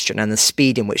energy question and the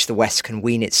speed in which the West can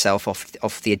wean itself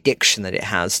off the addiction that it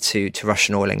has to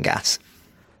Russian oil and gas.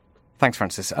 Thanks,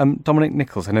 Francis. Dominic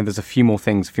Nichols, I know there's a few more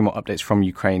updates from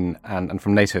Ukraine and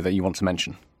from NATO that you want to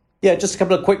mention. Yeah, just a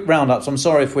couple of quick roundups. I'm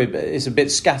sorry if it's a bit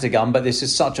scattergun, but this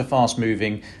is such a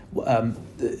fast-moving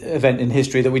event in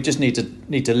history that we just need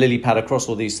to lily-pad across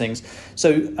all these things.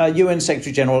 So, UN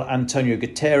Secretary General Antonio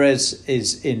Guterres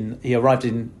he arrived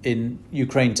in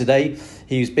Ukraine today.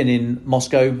 He's been in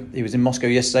Moscow. He was in Moscow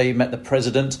yesterday. He met the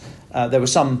president. There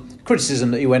was some criticism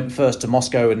that he went first to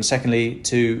Moscow and secondly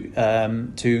to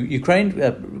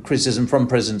Ukraine. Criticism from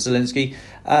President Zelensky.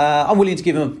 I'm willing to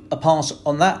give him a pass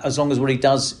on that, as long as what he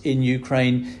does in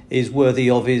Ukraine is worthy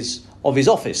of his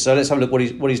office. So let's have a look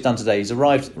what he's done today. He's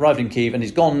arrived in Kyiv and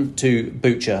he's gone to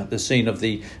Bucha, the scene of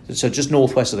just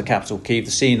northwest of the capital, Kyiv,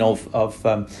 the scene of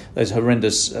those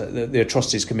horrendous the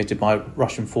atrocities committed by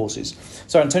Russian forces.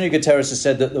 So Antonio Guterres has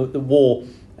said that the war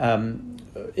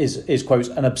is quote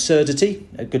an absurdity,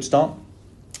 a good start,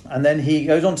 and then he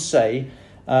goes on to say.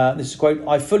 This is a quote,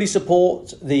 "I fully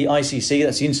support the ICC,"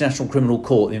 that's the International Criminal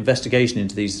Court, the investigation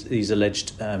into these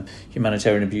alleged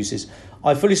humanitarian abuses.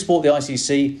 "I fully support the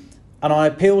ICC, and I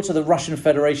appeal to the Russian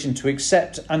Federation to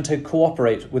accept and to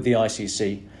cooperate with the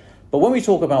ICC. But when we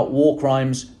talk about war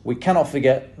crimes, we cannot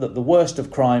forget that the worst of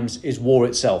crimes is war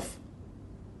itself."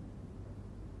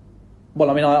 Well,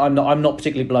 I mean, I'm not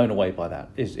particularly blown away by that,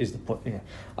 is the point. Yeah.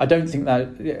 I don't think that...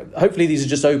 Hopefully these are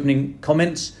just opening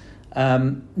comments.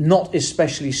 Not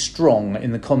especially strong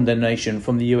in the condemnation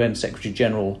from the UN Secretary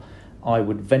General, I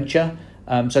would venture.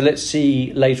 So let's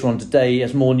see later on today,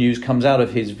 as more news comes out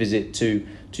of his visit to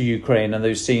Ukraine and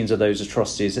those scenes of those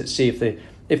atrocities. Let's see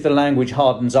if the language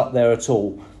hardens up there at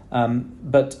all.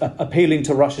 But appealing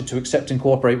to Russia to accept and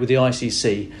cooperate with the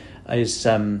ICC is,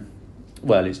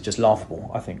 it's just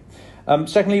laughable, I think.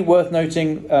 Secondly, worth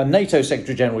noting, NATO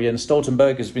Secretary General Jens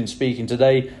Stoltenberg has been speaking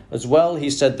today as well. He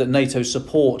said that NATO's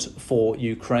support for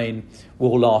Ukraine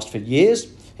will last for years.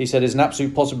 He said there's an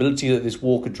absolute possibility that this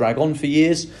war could drag on for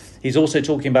years. He's also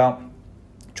talking about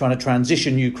trying to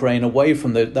transition Ukraine away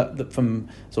from from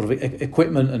sort of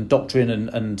equipment and doctrine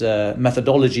and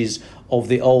methodologies of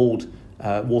the old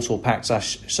Warsaw Pact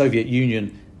 / Soviet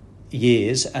Union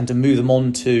years, and to move them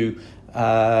on to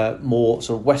more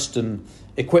sort of Western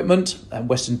equipment and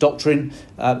Western doctrine.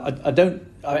 I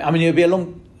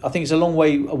think it's a long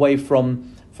way away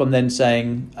from then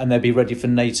saying, and they'll be ready for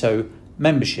NATO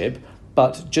membership,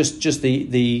 but just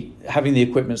the having the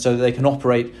equipment so that they can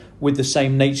operate with the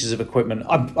same natures of equipment.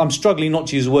 I'm struggling not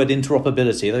to use the word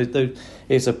interoperability.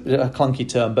 It's a clunky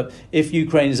term, but if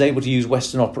Ukraine is able to use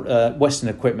Western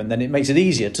equipment, then it makes it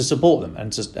easier to support them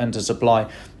and to supply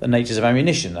the natures of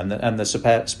ammunition and the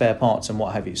spare parts and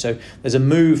what have you. So there's a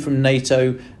move from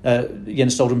NATO.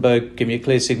 Jens Stoltenberg giving a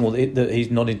clear signal that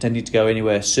he's not intending to go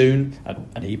anywhere soon,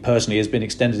 and he personally has been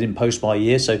extended in post by a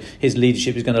year, so his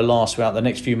leadership is going to last throughout the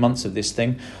next few months of this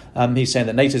thing. He's saying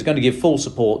that NATO is going to give full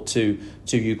support to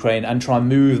Ukraine and try and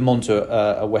move them onto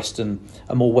a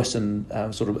more Western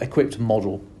sort of equipped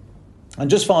model. And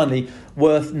just finally,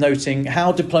 worth noting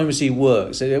how diplomacy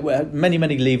works. Many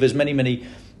levers, many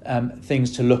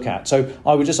things to look at. So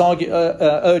I would just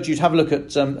urge you to have a look at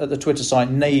the Twitter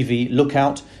site Navy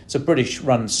Lookout. It's a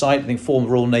British-run site. I think former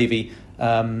Royal Navy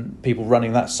people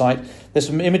running that site. There's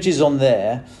some images on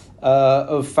there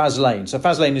of Faslane. So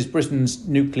Faslane is Britain's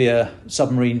nuclear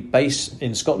submarine base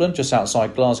in Scotland, just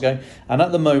outside Glasgow. And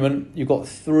at the moment, you've got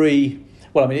three...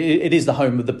 Well, I mean, it is the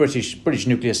home of the British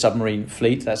nuclear submarine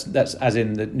fleet. That's as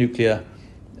in the nuclear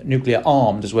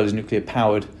armed as well as nuclear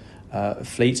powered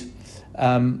fleet.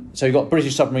 So you've got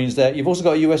British submarines there. You've also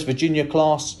got a US Virginia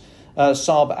class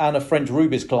sub and a French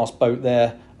Rubis class boat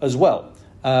there as well.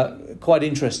 Quite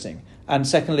interesting. And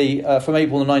secondly, from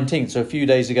April the 19th, so a few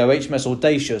days ago, HMS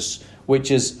Audacious,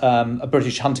 which is a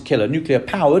British hunter-killer,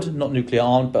 nuclear-powered, not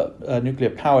nuclear-armed, but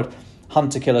nuclear-powered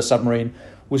hunter-killer submarine,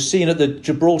 was seen at the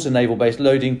Gibraltar Naval Base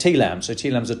loading TLAMs. So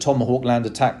TLAMs are Tomahawk land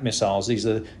attack missiles. These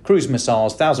are cruise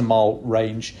missiles, 1,000-mile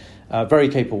range, very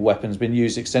capable weapons, been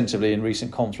used extensively in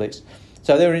recent conflicts.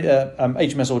 So there,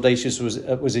 HMS Audacious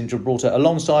was in Gibraltar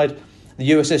alongside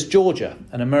the USS Georgia,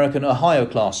 an American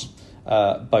Ohio-class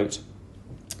boat.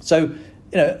 So,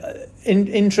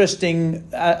 interesting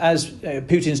as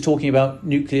Putin's talking about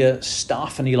nuclear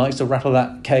stuff and he likes to rattle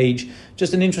that cage.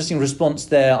 Just an interesting response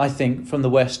there, I think, from the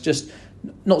West. Just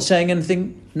not saying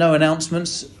anything, no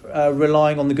announcements,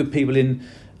 relying on the good people in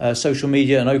social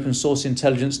media and open source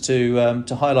intelligence to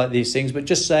highlight these things, but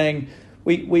just saying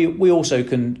we also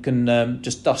can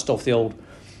just dust off the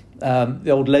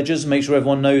old ledgers and make sure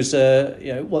everyone knows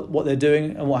what they're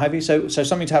doing and what have you. So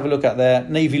something to have a look at there.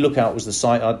 Navy Lookout was the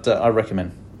site I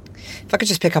recommend. If I could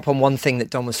just pick up on one thing that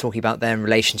Don was talking about there in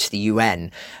relation to the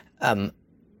UN.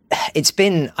 It's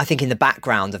been, I think, in the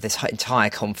background of this entire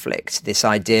conflict, this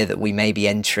idea that we may be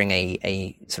entering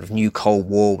a sort of new Cold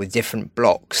War with different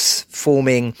blocs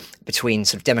forming between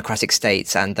sort of democratic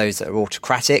states and those that are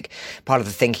autocratic. Part of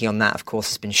the thinking on that, of course,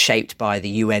 has been shaped by the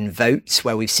UN votes,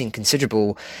 where we've seen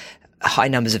considerable high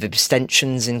numbers of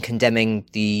abstentions in condemning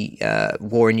the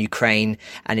war in Ukraine,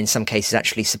 and in some cases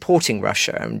actually supporting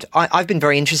Russia. And I've been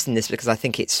very interested in this because I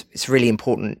think it's really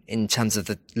important in terms of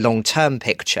the long-term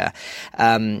picture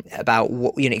about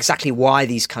exactly why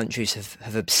these countries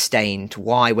have abstained.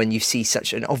 Why, when you see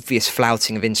such an obvious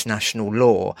flouting of international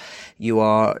law, you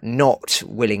are not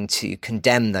willing to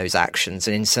condemn those actions,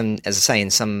 and in some, as I say,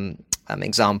 in some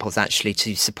examples actually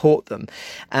to support them.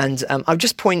 And I'll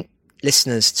just point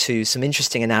listeners to some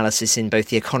interesting analysis in both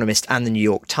The Economist and the New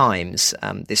York Times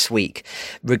this week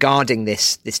regarding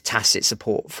this tacit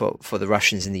support for the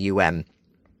Russians in the UN.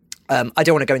 I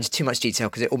don't want to go into too much detail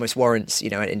because it almost warrants,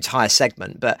 an entire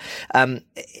segment. But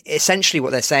essentially, what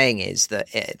they're saying is that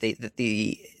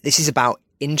this is about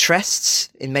interests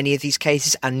in many of these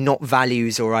cases and not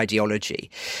values or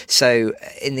ideology. So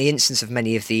in the instance of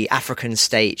many of the African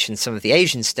states and some of the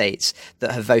Asian states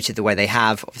that have voted the way they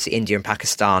have, obviously India and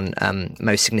Pakistan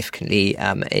most significantly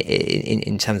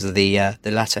in terms of the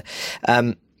latter,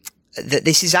 that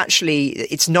this is actually,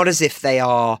 it's not as if they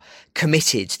are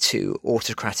committed to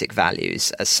autocratic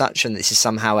values as such, and this is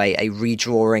somehow a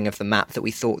redrawing of the map that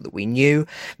we thought that we knew.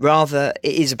 Rather,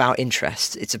 it is about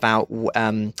interest. It's about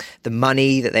the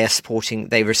money that they are supporting,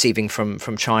 they're receiving from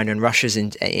China and Russia's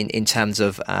in terms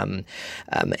of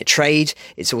trade.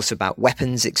 It's also about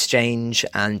weapons exchange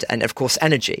and of course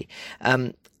energy.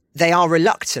 They are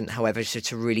reluctant, however,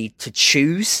 to really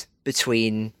choose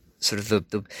between sort of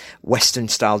the Western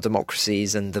style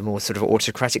democracies and the more sort of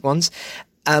autocratic ones.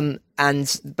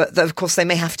 But of course they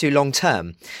may have to long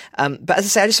term. But as I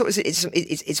say, I just thought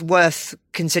it's worth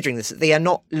considering this. They are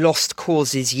not lost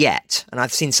causes yet. And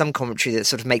I've seen some commentary that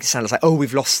sort of makes it sound like, oh,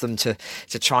 we've lost them to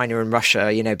China and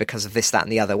Russia, because of this, that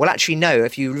and the other. Well, actually, no,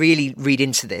 if you really read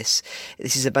into this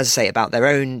is, as I say, about their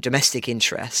own domestic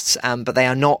interests, but they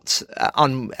are not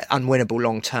unwinnable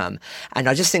long term. And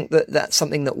I just think that that's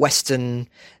something that Western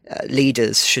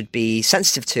leaders should be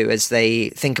sensitive to as they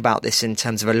think about this in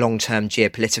terms of a long-term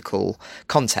geopolitical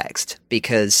context,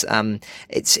 because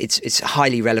it's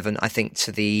highly relevant, I think,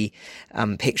 to the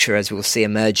picture as we'll see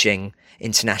emerging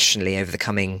internationally over the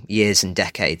coming years and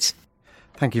decades.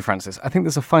 Thank you, Francis. I think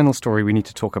there's a final story we need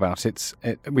to talk about.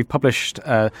 We published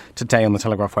today on the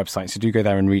Telegraph website, so do go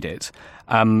there and read it.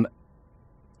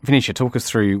 Venetia, talk us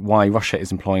through why Russia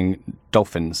is employing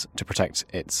dolphins to protect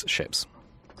its ships.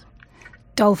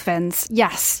 Dolphins.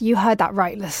 Yes, you heard that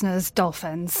right, listeners.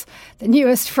 Dolphins. The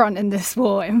newest front in this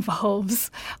war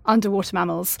involves underwater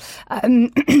mammals.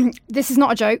 This is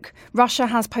not a joke. Russia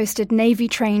has posted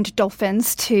Navy-trained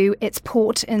dolphins to its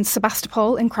port in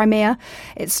Sebastopol in Crimea.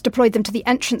 It's deployed them to the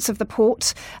entrance of the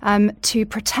port to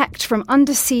protect from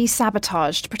undersea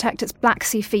sabotage, to protect its Black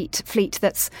Sea fleet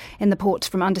that's in the port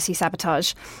from undersea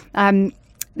sabotage.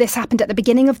 This happened at the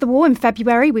beginning of the war in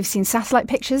February. We've seen satellite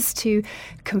pictures to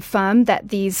confirm that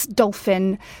these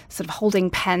dolphin sort of holding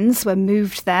pens were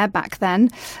moved there back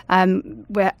then.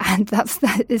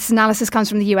 This analysis comes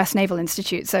from the US Naval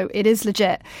Institute, so it is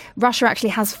legit. Russia actually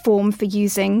has form for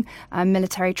using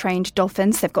military-trained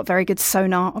dolphins. They've got very good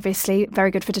sonar, obviously,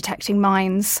 very good for detecting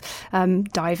mines,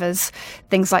 divers,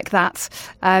 things like that.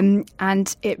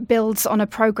 And it builds on a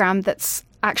program that's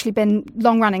actually been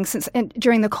long-running since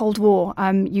during the Cold War.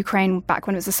 Ukraine, back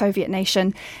when it was a Soviet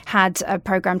nation, had a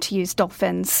program to use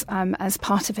dolphins as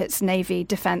part of its Navy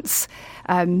defense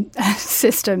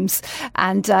systems.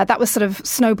 And that was sort of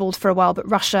snowballed for a while, but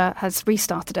Russia has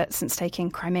restarted it since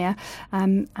taking Crimea.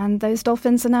 And those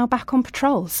dolphins are now back on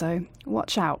patrol, so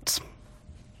watch out.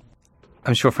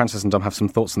 I'm sure Francis and Dom have some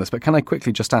thoughts on this, but can I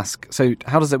quickly just ask, so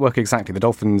how does it work exactly? The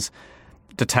dolphins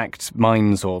detect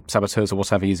mines or saboteurs or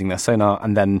whatever using their sonar,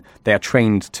 and then they are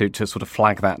trained to sort of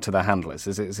flag that to their handlers.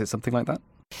 Is it something like that?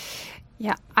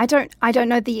 Yeah, I don't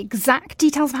know the exact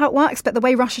details of how it works, but the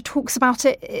way Russia talks about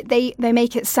it, they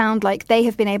make it sound like they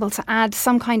have been able to add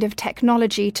some kind of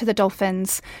technology to the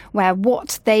dolphins where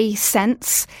what they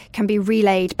sense can be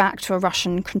relayed back to a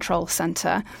Russian control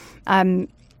center.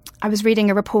 I was reading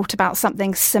a report about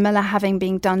something similar having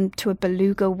been done to a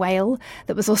beluga whale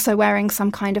that was also wearing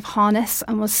some kind of harness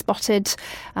and was spotted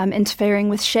interfering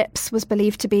with ships, was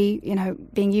believed to be,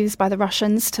 being used by the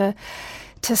Russians to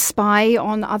spy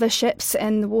on other ships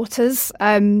in the waters.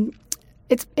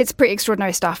 It's pretty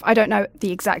extraordinary stuff. I don't know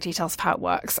the exact details of how it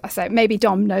works. So maybe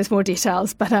Dom knows more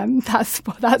details, but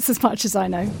that's as much as I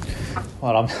know.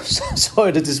 Well, I'm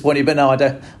sorry to disappoint you, but no,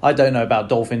 I don't know about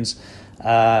dolphins.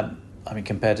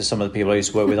 Compared to some of the people I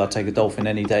used to work with, I'd take a dolphin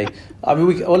any day.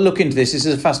 We'll look into this. This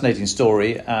is a fascinating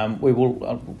story.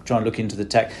 I'll try and look into the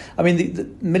tech. The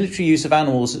military use of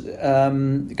animals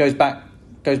goes back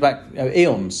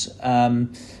eons.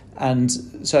 And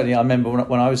certainly, I remember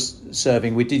when I was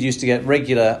serving, we did used to have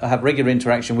regular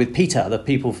interaction with PETA, the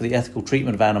People for the Ethical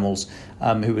Treatment of Animals,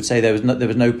 who would say there was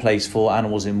no place for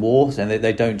animals in war, and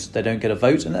they don't get a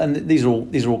vote. And these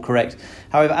are all correct.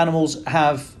 However, animals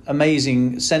have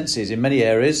amazing senses in many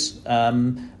areas,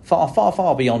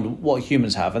 far beyond what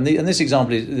humans have. And this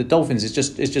example is the dolphins is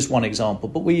just one example.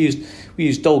 But we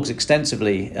use dogs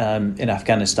extensively in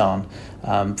Afghanistan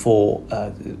for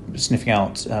sniffing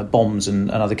out bombs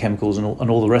and other chemicals and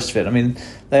all the rest of it.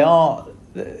 They are.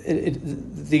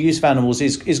 The use of animals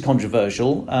is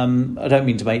controversial. I don't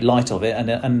mean to make light of it,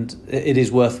 and it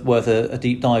is worth a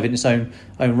deep dive in its own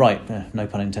right. No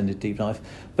pun intended, deep dive.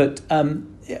 But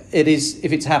it is,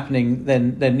 if it's happening,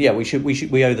 then yeah,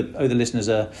 we owe the listeners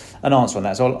an answer on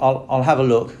that. So I'll have a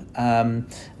look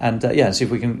and see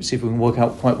if we can work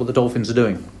out quite what the dolphins are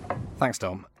doing. Thanks,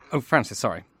 Dom. Oh, Francis,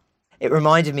 sorry. It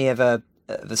reminded me of a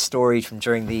story from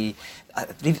during I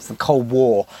believe it's the Cold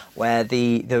War, where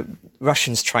the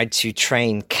Russians tried to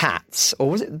train cats, or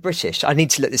was it the British? I need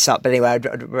to look this up, but anyway,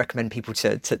 I'd recommend people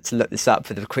to look this up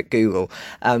with a quick Google.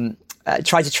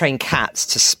 Tried to train cats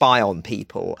to spy on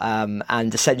people,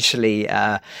 and essentially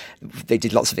they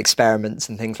did lots of experiments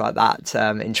and things like that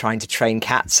in trying to train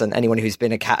cats, and anyone who's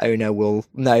been a cat owner will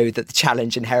know that the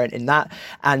challenge inherent in that.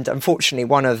 And unfortunately,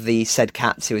 one of the said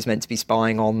cats who was meant to be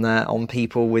spying on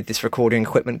people with this recording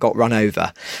equipment got run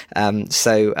over.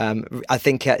 So I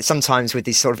think sometimes with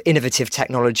this sort of innovative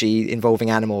technology involving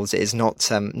animals, it is not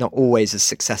always as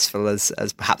successful as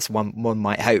perhaps one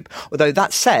might hope. Although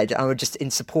that said, I would just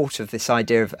in support of this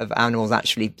idea of animals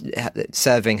actually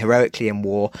serving heroically in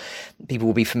war. People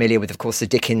will be familiar with, of course, the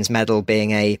Dickens Medal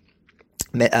being a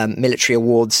military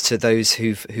awards to those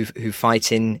who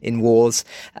fight in wars,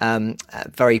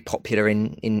 very popular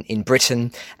in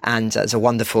Britain, and there's a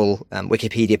wonderful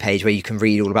Wikipedia page where you can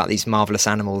read all about these marvellous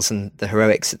animals and the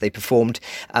heroics that they performed.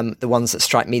 The ones that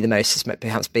strike me the most as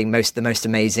perhaps being the most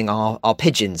amazing are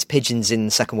pigeons. Pigeons in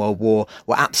the Second World War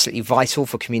were absolutely vital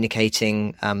for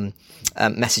communicating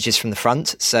messages from the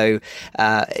front. So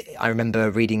I remember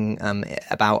reading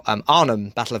about Arnhem,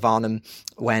 Battle of Arnhem,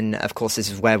 when, of course, this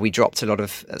is where we dropped a lot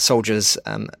of soldiers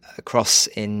across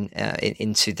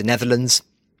into the Netherlands.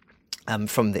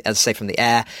 From the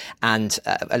air, and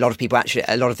a lot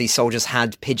of these soldiers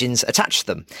had pigeons attached to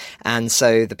them, and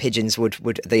so the pigeons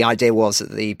would the idea was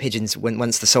that the pigeons,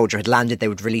 once the soldier had landed, they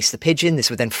would release the pigeon. This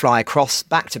would then fly across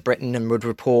back to Britain and would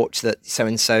report that so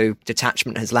and so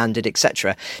detachment has landed,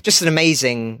 etc. Just an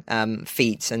amazing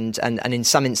feat, and in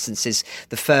some instances,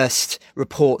 the first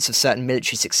reports of certain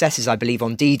military successes, I believe,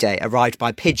 on D-Day arrived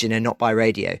by pigeon and not by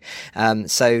radio.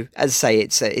 So, as I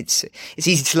say, it's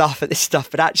easy to laugh at this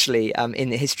stuff, but actually,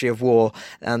 in the history of war,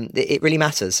 it really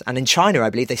matters. And in China, I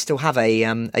believe they still have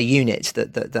a unit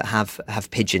that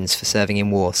have pigeons for serving in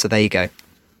war. So there you go.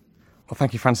 Well,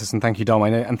 thank you, Francis, and thank you, Dom.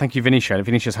 And thank you, Vinicia.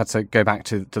 Vinicia's had to go back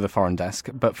to the foreign desk.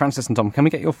 But Francis and Dom, can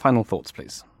we get your final thoughts,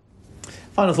 please?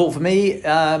 Final thought for me,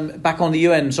 back on the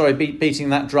UN, beating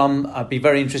that drum. I'd be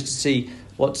very interested to see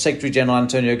what Secretary General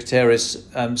Antonio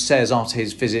Guterres says after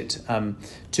his visit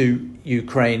to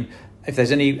Ukraine. If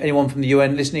there's anyone from the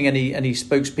UN listening, any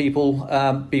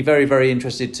spokespeople, be very, very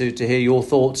interested to hear your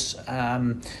thoughts,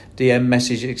 DM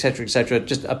message, etc.,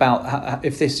 just about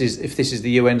if this is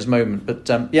the UN's moment. But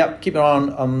keep an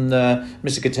eye on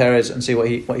Mr. Guterres and see what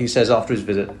he says after his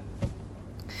visit.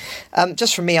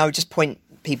 Just from me, I would just point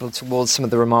people towards some of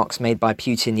the remarks made by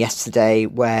Putin yesterday,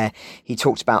 where he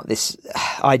talked about this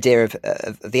idea of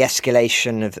the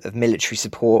escalation of military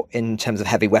support in terms of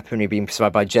heavy weaponry being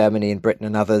provided by Germany and Britain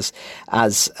and others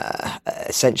as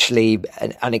essentially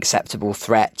an unacceptable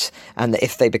threat, and that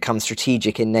if they become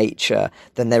strategic in nature,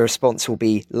 then their response will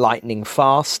be lightning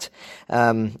fast,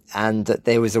 and that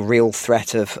there was a real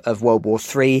threat of World War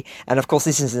III. And of course,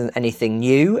 this isn't anything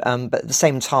new, but at the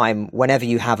same time, whenever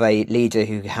you have a leader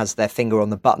who has their finger on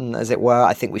the button, as it were.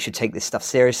 I think we should take this stuff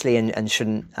seriously and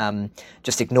shouldn't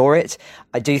just ignore it.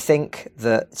 I do think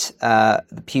that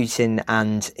Putin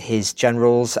and his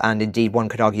generals, and indeed one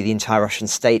could argue the entire Russian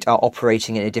state, are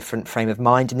operating in a different frame of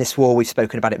mind in this war. We've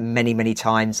spoken about it many, many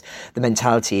times. The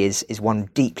mentality is one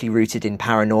deeply rooted in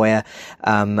paranoia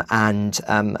and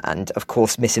of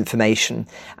course misinformation.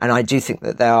 And I do think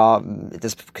that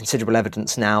there's considerable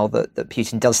evidence now that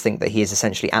Putin does think that he is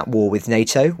essentially at war with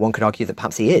NATO. One could argue that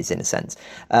perhaps he is, in a sense.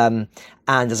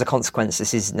 And as a consequence,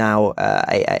 this is now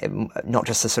not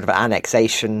just a sort of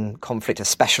annexation conflict, a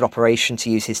special operation, to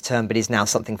use his term, but is now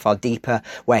something far deeper,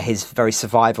 where his very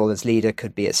survival as leader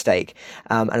could be at stake.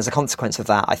 And as a consequence of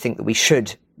that, I think that we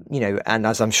should, and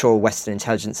as I'm sure Western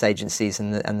intelligence agencies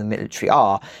and the military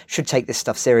should take this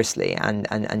stuff seriously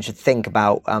and should think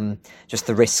about just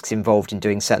the risks involved in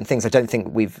doing certain things. I don't think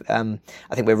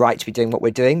I think we're right to be doing what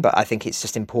we're doing, but I think it's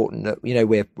just important that,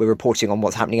 we're reporting on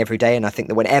what's happening every day. And I think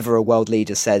that whenever a world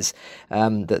leader says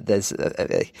that there's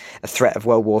a threat of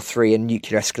World War III and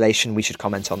nuclear escalation, we should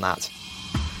comment on that.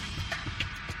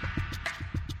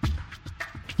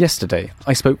 Yesterday,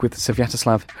 I spoke with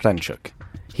Svyatoslav Hrenchuk.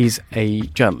 He's a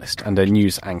journalist and a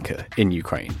news anchor in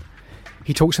Ukraine.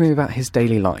 He talked to me about his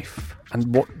daily life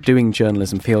and what doing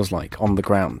journalism feels like on the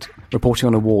ground, reporting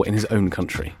on a war in his own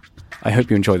country. I hope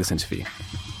you enjoy this interview.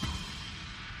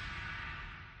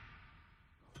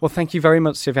 Well, thank you very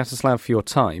much, Svyatoslav, for your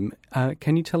time.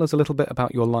 Can you tell us a little bit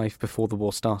about your life before the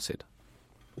war started?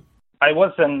 I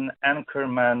was an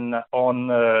anchorman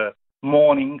on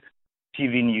morning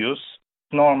TV news.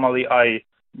 Normally, I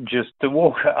just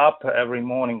woke up every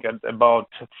morning at about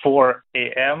 4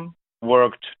 a.m.,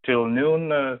 worked till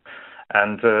noon,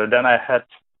 and then I had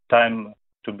time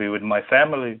to be with my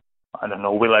family. I don't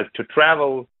know, we like to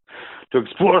travel, to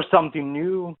explore something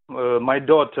new. My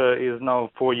daughter is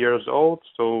now 4 years old,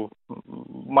 so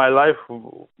my life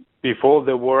before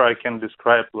the war I can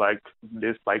describe like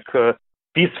this, like a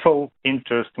peaceful,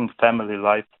 interesting family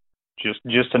life,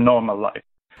 just a normal life.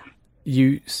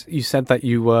 You said that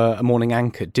you were a morning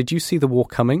anchor. Did you see the war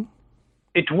coming?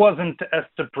 It wasn't a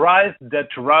surprise that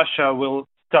Russia will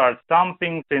start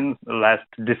something since last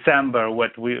December,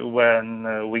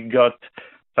 when we got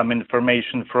some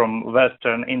information from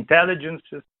Western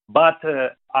intelligences. But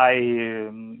I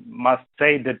must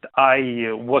say that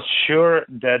I was sure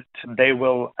that they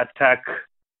will attack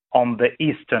on the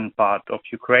eastern part of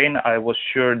Ukraine. I was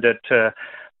sure that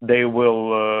they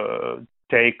will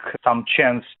take some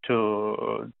chance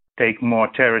to take more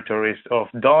territories of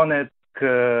Donetsk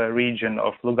region,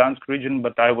 of Lugansk region,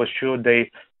 but I was sure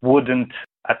they wouldn't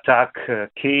attack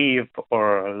Kyiv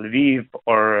or Lviv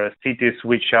or cities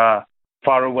which are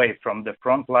far away from the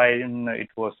front line. It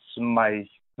was my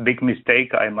big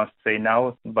mistake, I must say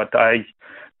now, but I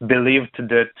believed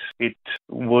that it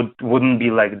wouldn't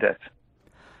be like that.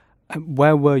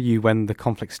 Where were you when the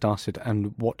conflict started,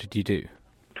 and what did you do?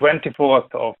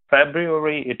 24th of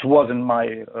February, it wasn't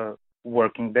my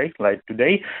working day like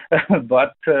today,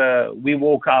 but we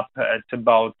woke up at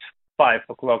about 5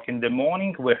 o'clock in the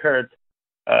morning. We heard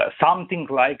something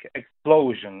like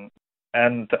explosion,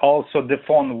 and also the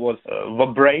phone was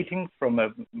vibrating from a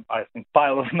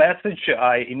pile of message.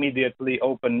 I immediately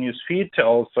opened newsfeed.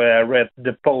 Also, I read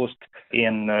the post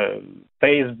in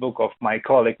Facebook of my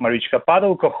colleague Marichka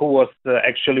Padalko, who was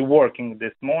actually working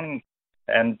this morning.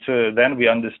 And then we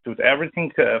understood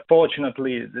everything.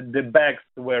 Fortunately, the bags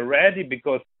were ready,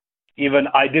 because even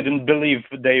I didn't believe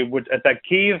they would attack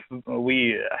Kyiv.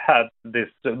 We had this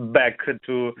bag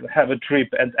to have a trip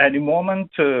at any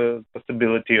moment.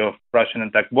 Possibility of Russian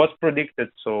attack was predicted,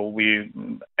 so we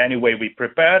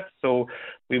prepared. So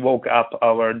we woke up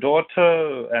our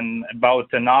daughter, and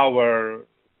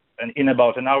in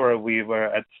about an hour, we were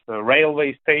at the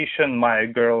railway station. My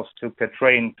girls took a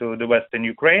train to the Western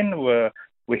Ukraine, where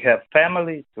we have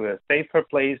family, to a safer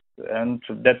place. And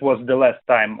that was the last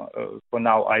time for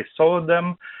now I saw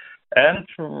them. And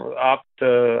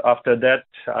after that,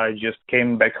 I just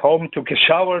came back home, took a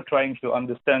shower, trying to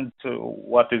understand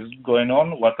what is going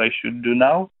on, what I should do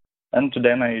now. And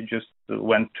then I just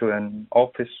went to an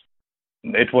office.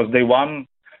 It was day one.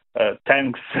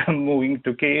 Tanks moving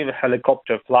to Kyiv,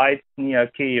 helicopter flights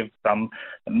near Kyiv, some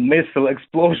missile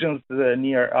explosions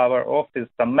near our office,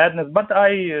 some madness. But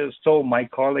I saw my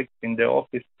colleagues in the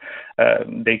office.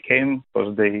 They came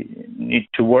because they need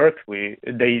to work.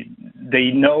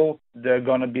 They know there's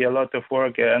going to be a lot of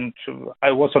work, and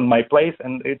I was on my place,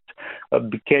 and it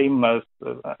became,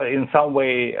 in some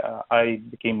way, I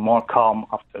became more calm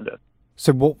after that.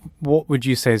 So what would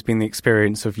you say has been the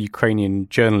experience of Ukrainian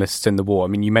journalists in the war? I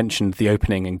mean, you mentioned the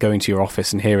opening and going to your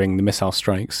office and hearing the missile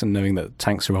strikes and knowing that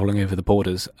tanks are rolling over the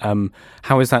borders.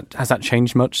 Has that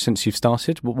changed much since you've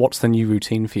started? What's the new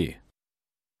routine for you?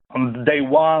 On day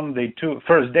one, day two,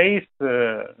 first days,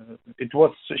 it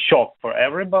was a shock for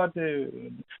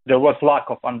everybody. There was lack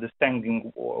of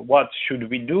understanding what should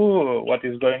we do, what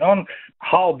is going on,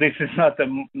 how this is not a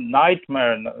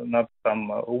nightmare, not some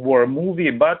war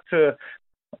movie, but,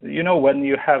 when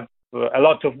you have a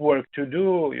lot of work to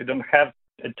do, you don't have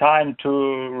time to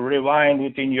rewind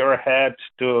it in your head,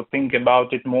 to think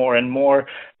about it more and more.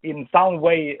 In some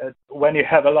way, when you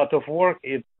have a lot of work,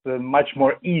 it's much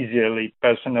more easily,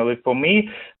 personally, for me.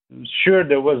 Sure,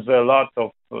 there was a lot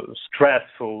of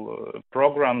stressful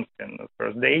programs in the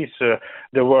first days.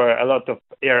 There were a lot of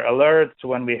air alerts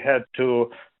when we had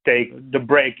to take the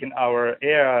break in our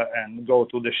air and go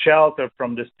to the shelter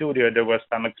from the studio. There were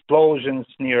some explosions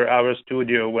near our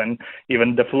studio when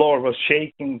even the floor was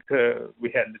shaking. We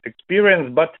had this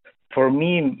experience, but for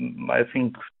me, I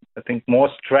think more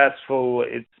stressful.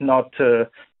 It's not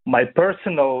my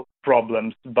personal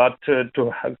problems, but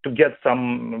to get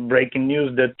some breaking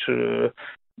news that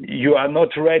you are not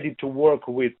ready to work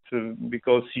with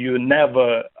because you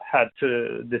never had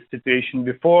this situation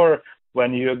before.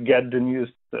 When you get the news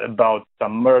about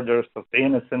some murders of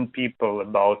innocent people,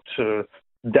 about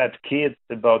dead kids,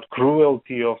 about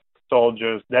cruelty of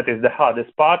soldiers, that is the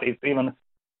hardest part. It's even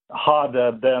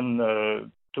harder than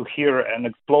to hear an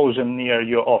explosion near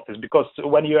your office, because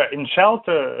when you are in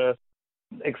shelter,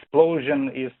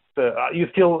 explosion is you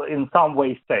feel in some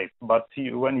way safe, but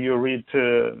when you read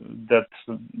that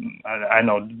I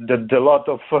know that a lot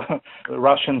of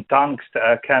Russian tanks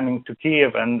are coming to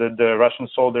Kiev, and the Russian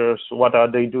soldiers, what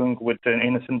are they doing with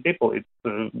innocent people?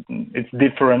 It's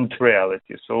different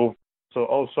reality. So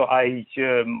also I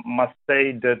must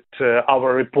say that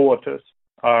our reporters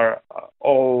are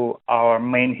all our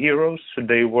main heroes.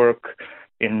 They work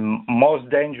in most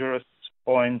dangerous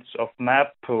points of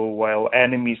map while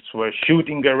enemies were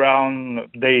shooting around.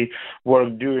 They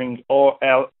worked during all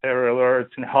air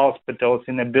alerts in hospitals,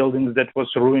 in the buildings that was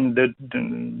ruined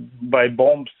by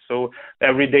bombs. So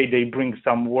every day they bring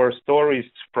some war stories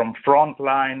from front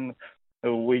line,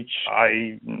 which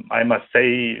I must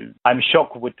say I'm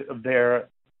shocked with their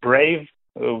brave,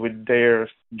 with their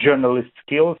journalist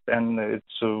skills, and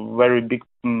it's a very big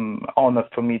honor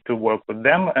for me to work with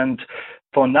them. And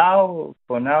for now,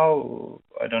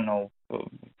 I don't know.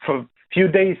 For a few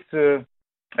days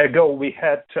ago, we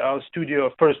had our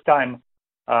studio first time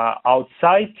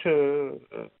outside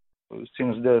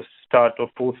since the start of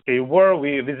full-scale war.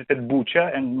 We visited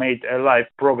Bucha and made a live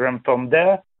program from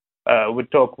there. We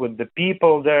talked with the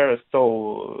people there,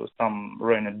 saw some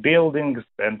ruined buildings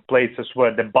and places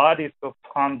where the bodies of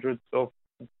hundreds of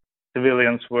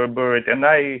civilians were buried. And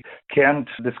I can't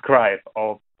describe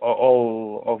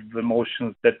all of the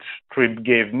emotions that trip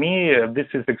gave me. This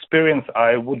is experience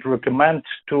I would recommend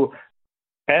to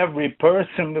every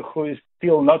person who is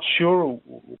still not sure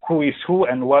who is who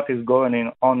and what is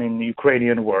going on in the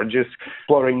Ukrainian war. Just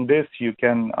exploring this, you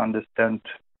can understand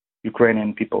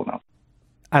Ukrainian people now.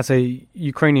 As a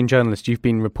Ukrainian journalist, you've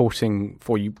been reporting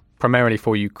primarily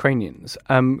for Ukrainians.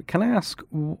 Can I ask,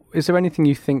 is there anything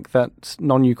you think that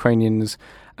non-Ukrainians,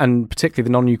 and particularly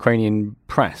the non-Ukrainian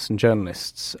press and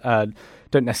journalists,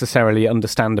 don't necessarily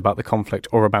understand about the conflict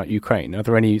or about Ukraine? Are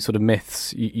there any sort of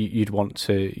myths you'd want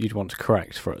to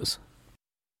correct for us?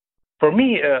 For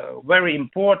me, very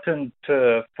important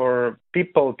for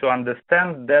people to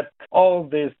understand that all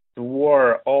this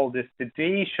war, all this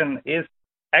situation is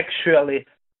actually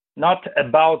not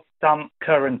about some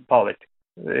current politics.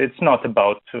 It's not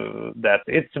about that.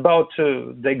 It's about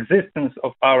the existence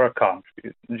of our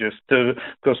country. Just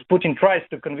because Putin tries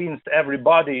to convince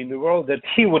everybody in the world that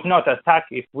he would not attack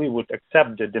if we would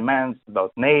accept the demands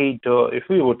about NATO, if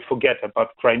we would forget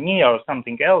about Crimea or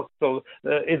something else. So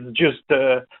it's just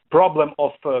a problem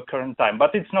of current time.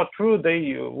 But it's not true.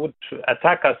 They would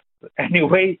attack us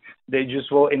anyway. They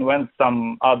just will invent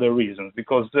some other reasons,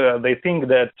 because they think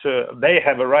that they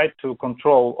have a right to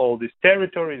control all these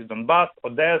territories, Donbass,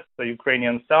 Odessa,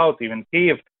 Ukrainian South, even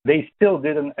Kiev. They still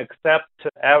didn't accept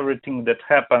everything that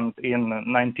happened in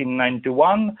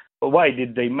 1991. Why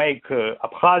did they make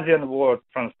Abkhazian war,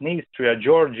 Transnistria,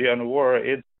 Georgian war?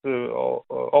 It's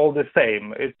all the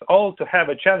same. It's all to have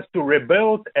a chance to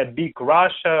rebuild a big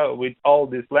Russia with all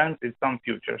these lands in some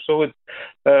future. So it's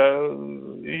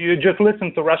you just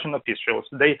listen to Russian officials.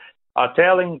 They are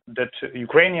telling that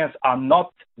Ukrainians are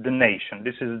not the nation.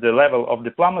 This is the level of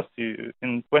diplomacy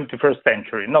in 21st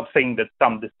century. Not saying that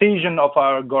some decision of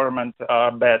our government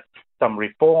are bad, some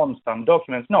reforms, some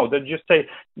documents. No, they just say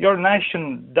your nation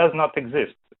does not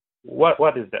exist.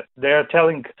 What is that? They are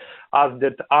telling us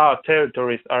that our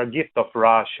territories are a gift of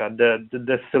Russia.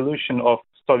 The solution of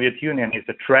Soviet Union is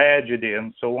a tragedy,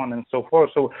 and so on and so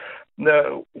forth. So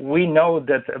we know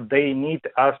that they need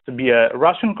us to be a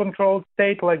Russian-controlled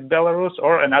state like Belarus,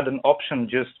 or another option,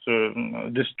 just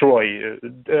destroy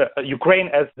Ukraine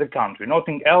as the country.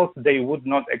 Nothing else they would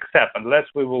not accept unless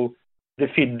we will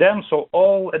defeat them. So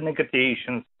all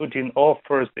negotiations Putin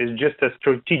offers is just a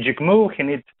strategic move. He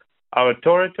needs our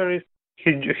territories.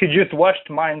 He just washed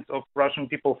minds of Russian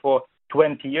people for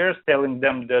 20 years, telling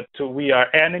them that we are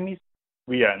enemies,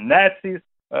 we are Nazis,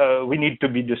 we need to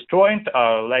be destroyed,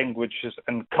 our languages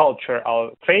and culture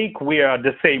are fake, we are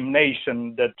the same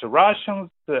nation that the Russians,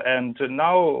 and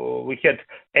now we had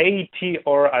 80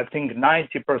 or I think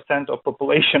 90% of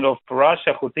population of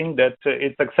Russia who think that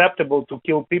it's acceptable to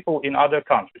kill people in other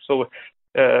countries. So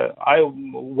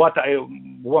what I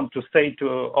want to say to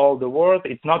all the world,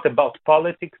 it's not about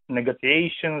politics,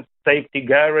 negotiations, safety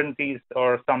guarantees,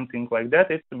 or something like that.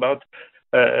 It's about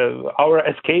our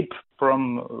escape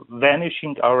from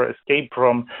vanishing, our escape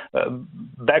from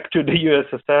back to the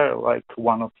USSR, like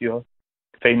one of your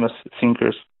famous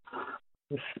thinkers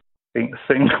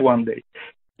sang one day.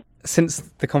 Since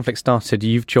the conflict started,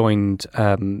 you've joined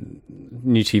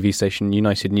new TV station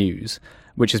United News,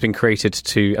 which has been created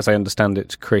to, as I understand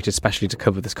it, created especially to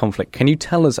cover this conflict. Can you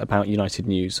tell us about United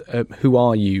News? Who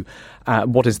are you?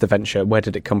 What is the venture? Where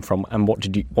did it come from? And what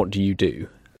do you do?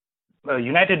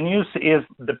 United News is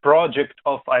the project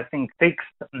of, I think, 6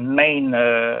 main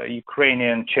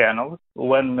Ukrainian channels.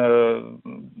 When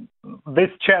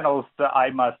these channels, I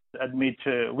must admit,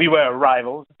 we were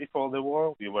rivals before the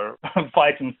war. We were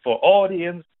fighting for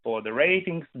audience, for the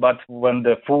ratings. But when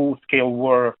the full-scale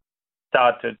war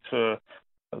started,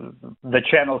 the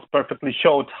channels perfectly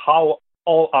showed how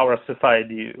all our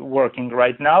society working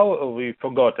right now. We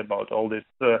forgot about all this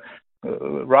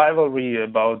rivalry,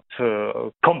 about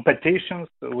competitions.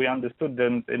 We understood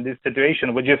that in this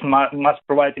situation we just must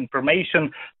provide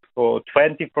information for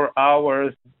 24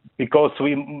 hours, because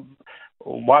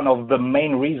one of the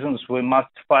main reasons we must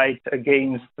fight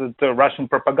against the Russian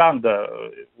propaganda,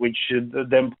 which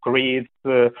them creates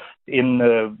in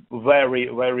a very,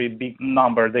 very big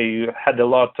number. They had a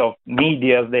lot of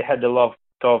media, they had a lot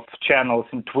of channels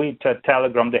in Twitter,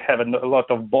 Telegram, they have a lot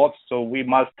of bots, so we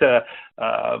must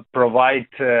provide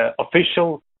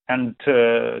official and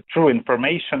true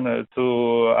information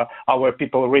to our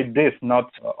people. Read this,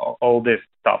 not all this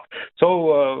stuff.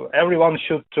 So everyone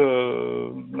should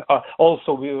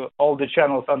also, all the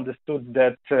channels understood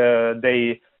that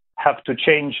they have to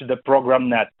change the program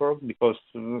network, because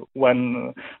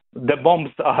when the bombs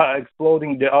are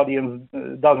exploding, the audience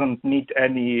doesn't need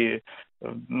any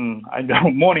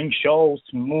morning shows,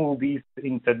 movies,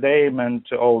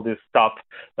 entertainment, all this stuff.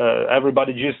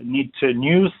 Everybody just needs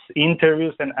news,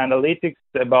 interviews, and analytics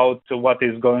about what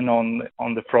is going on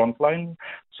the front line.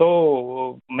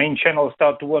 So main channels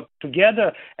start to work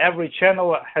together. Every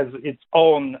channel has its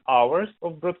own hours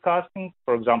of broadcasting.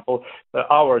 For example,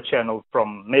 our channel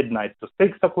from midnight to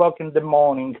 6 o'clock in the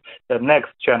morning, the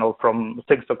next channel from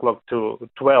 6 o'clock to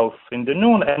 12 in the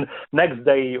noon, and next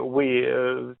day we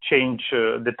change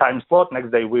the time slot.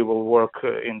 Next day we will work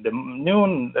in the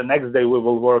noon, the next day we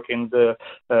will work in the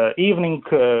evening.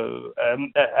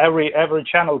 Every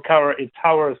channel covers its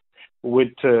hours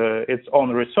with its own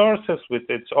resources, with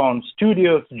its own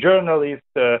studios, journalists,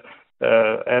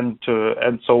 and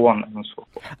so on and so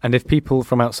forth. And if people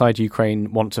from outside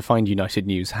Ukraine want to find United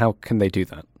News, how can they do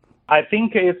that? I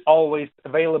think it's always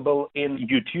available in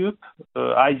YouTube.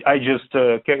 I just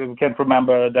can't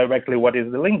remember directly what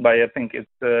is the link, but I think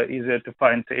it's easier to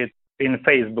find it in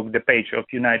Facebook, the page of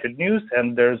United News,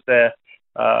 and there's a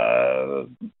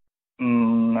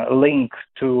link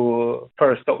to,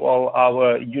 first of all,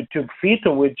 our YouTube feed,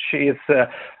 which is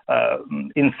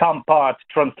in some part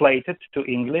translated to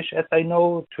English, as I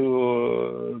know,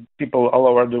 to people all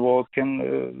over the world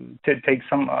can take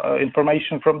some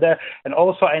information from there. And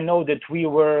also I know that we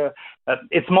were,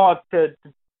 it's more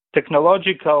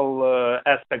technological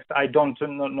aspects. I don't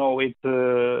know it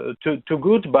too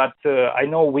good, but I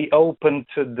know we opened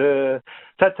the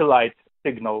satellite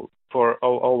signal for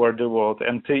all over the world,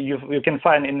 and you can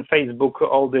find in Facebook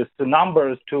all these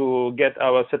numbers to get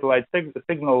our satellite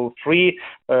signal free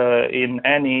in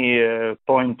any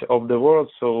point of the world.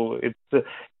 So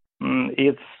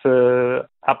it's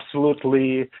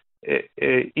absolutely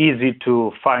easy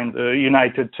to find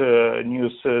United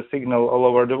News signal all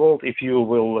over the world if you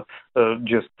will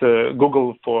just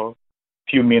Google for a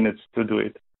few minutes to do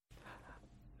it.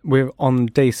 We're on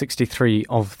day 63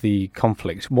 of the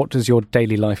conflict. What does your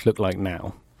daily life look like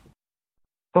now?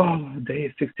 Oh,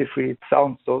 day 63, it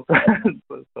sounds so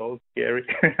scary.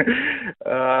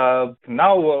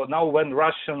 Now when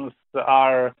Russians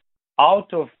are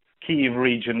out of Kiev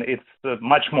region, it's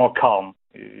much more calm,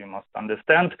 you must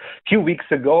understand. A few weeks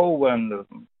ago, when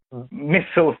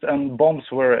missiles and bombs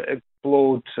were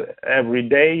explode every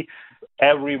day,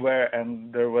 everywhere,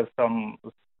 and there was some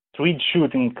street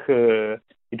shooting,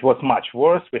 it was much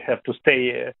worse. We have to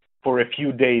stay for a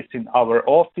few days in our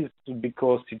office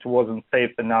because it wasn't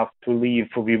safe enough to leave.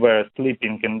 We were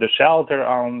sleeping in the shelter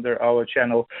under our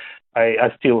channel.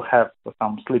 I still have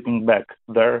some sleeping bag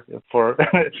there for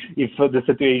if the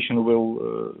situation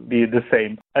will be the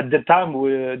same. At the time,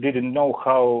 we didn't know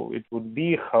how it would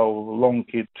be, how long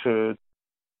it took.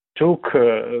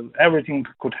 Everything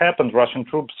could happen. Russian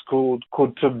troops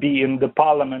could be in the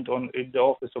parliament or in the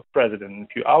office of president in a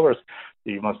few hours.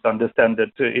 You must understand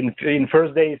that in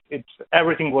first days,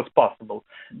 everything was possible.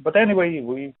 But anyway,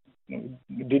 we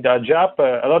did our job.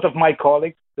 A lot of my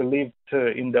colleagues lived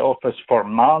in the office for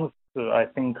months. I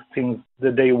think since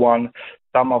the day one,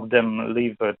 some of them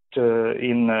live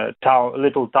in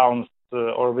little towns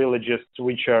or villages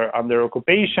which are under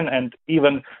occupation, and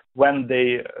even when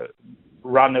they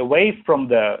run away from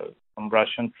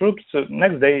Russian troops,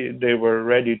 next day they were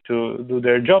ready to do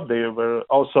their job. They were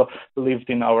also lived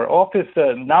in our office.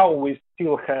 Now we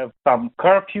still have some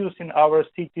curfews in our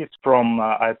cities from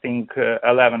I think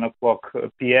 11 o'clock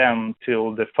p.m.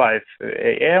 till the 5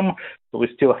 a.m. So we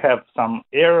still have some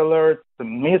air alerts. The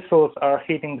missiles are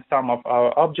hitting some of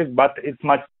our objects, but it's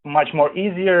much more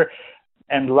easier,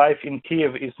 and life in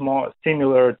Kiev is more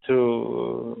similar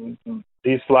to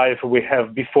this life we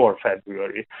have before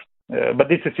February. But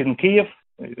this is in Kiev.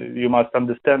 You must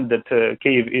understand that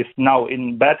Kiev is now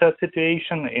in better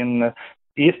situation. In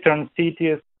eastern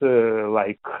cities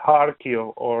like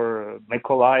Kharkiv or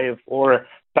Mykolaiv or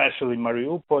especially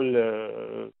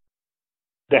Mariupol,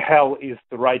 the hell is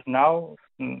right now.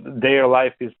 Their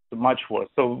life is much worse.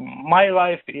 So my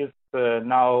life is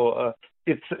now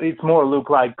it's more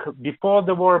look like before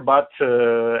the war, but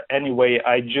anyway,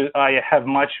 I have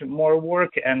much more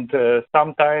work, and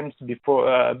sometimes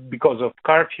because of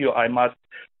curfew, I must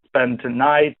spend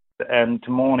nights and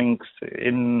mornings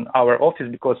in our office,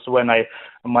 because when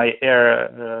my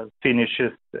air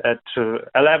finishes at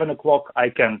 11 o'clock, I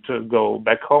can't go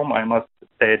back home. I must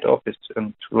stay at office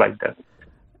and like that.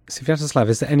 Sviatoslav,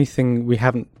 is there anything we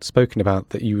haven't spoken about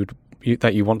that you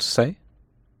want to say?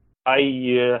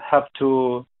 I have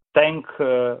to thank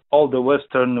all the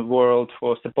Western world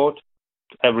for support,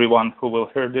 everyone who will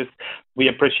hear this. We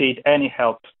appreciate any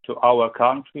help to our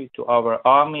country, to our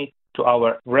army, to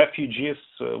our refugees.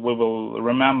 We will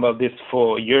remember this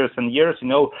for years and years. You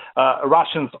know,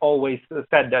 Russians always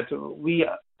said that we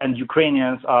and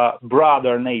Ukrainians are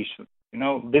brother nations. You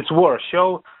know, this war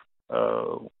shows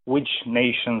which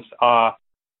nations are,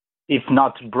 if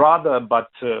not brother,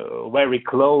 but very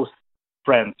close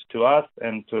friends to us,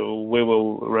 and we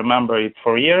will remember it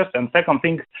for years. And second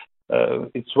thing,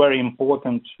 it's very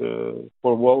important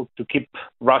for world to keep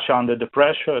Russia under the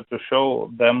pressure, to show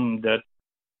them that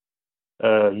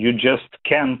you just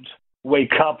can't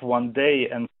wake up one day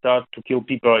and start to kill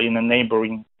people in a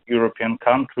neighboring European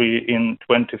country in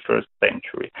 21st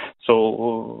century.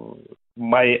 So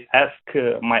my asks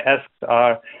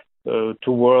are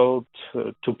to world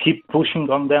to keep pushing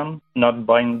on them, not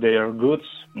buying their goods,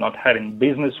 not having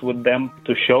business with them,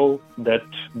 to show that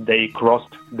they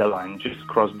crossed the line, just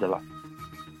crossed the line.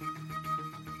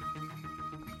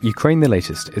 Ukraine the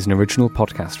Latest is an original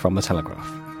podcast from The Telegraph.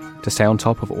 To stay on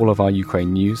top of all of our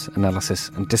Ukraine news, analysis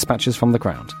and dispatches from the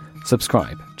ground,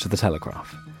 subscribe to The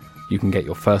Telegraph. You can get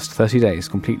your first 30 days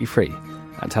completely free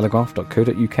at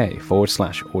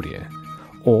telegraph.co.uk/audio.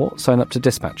 Or sign up to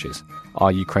Dispatches,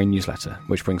 our Ukraine newsletter,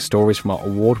 which brings stories from our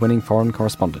award-winning foreign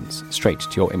correspondents straight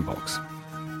to your inbox.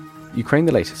 Ukraine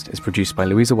the Latest is produced by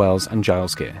Louisa Wells and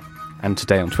Giles Gear, and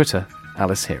today on Twitter,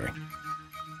 Alice Hearing.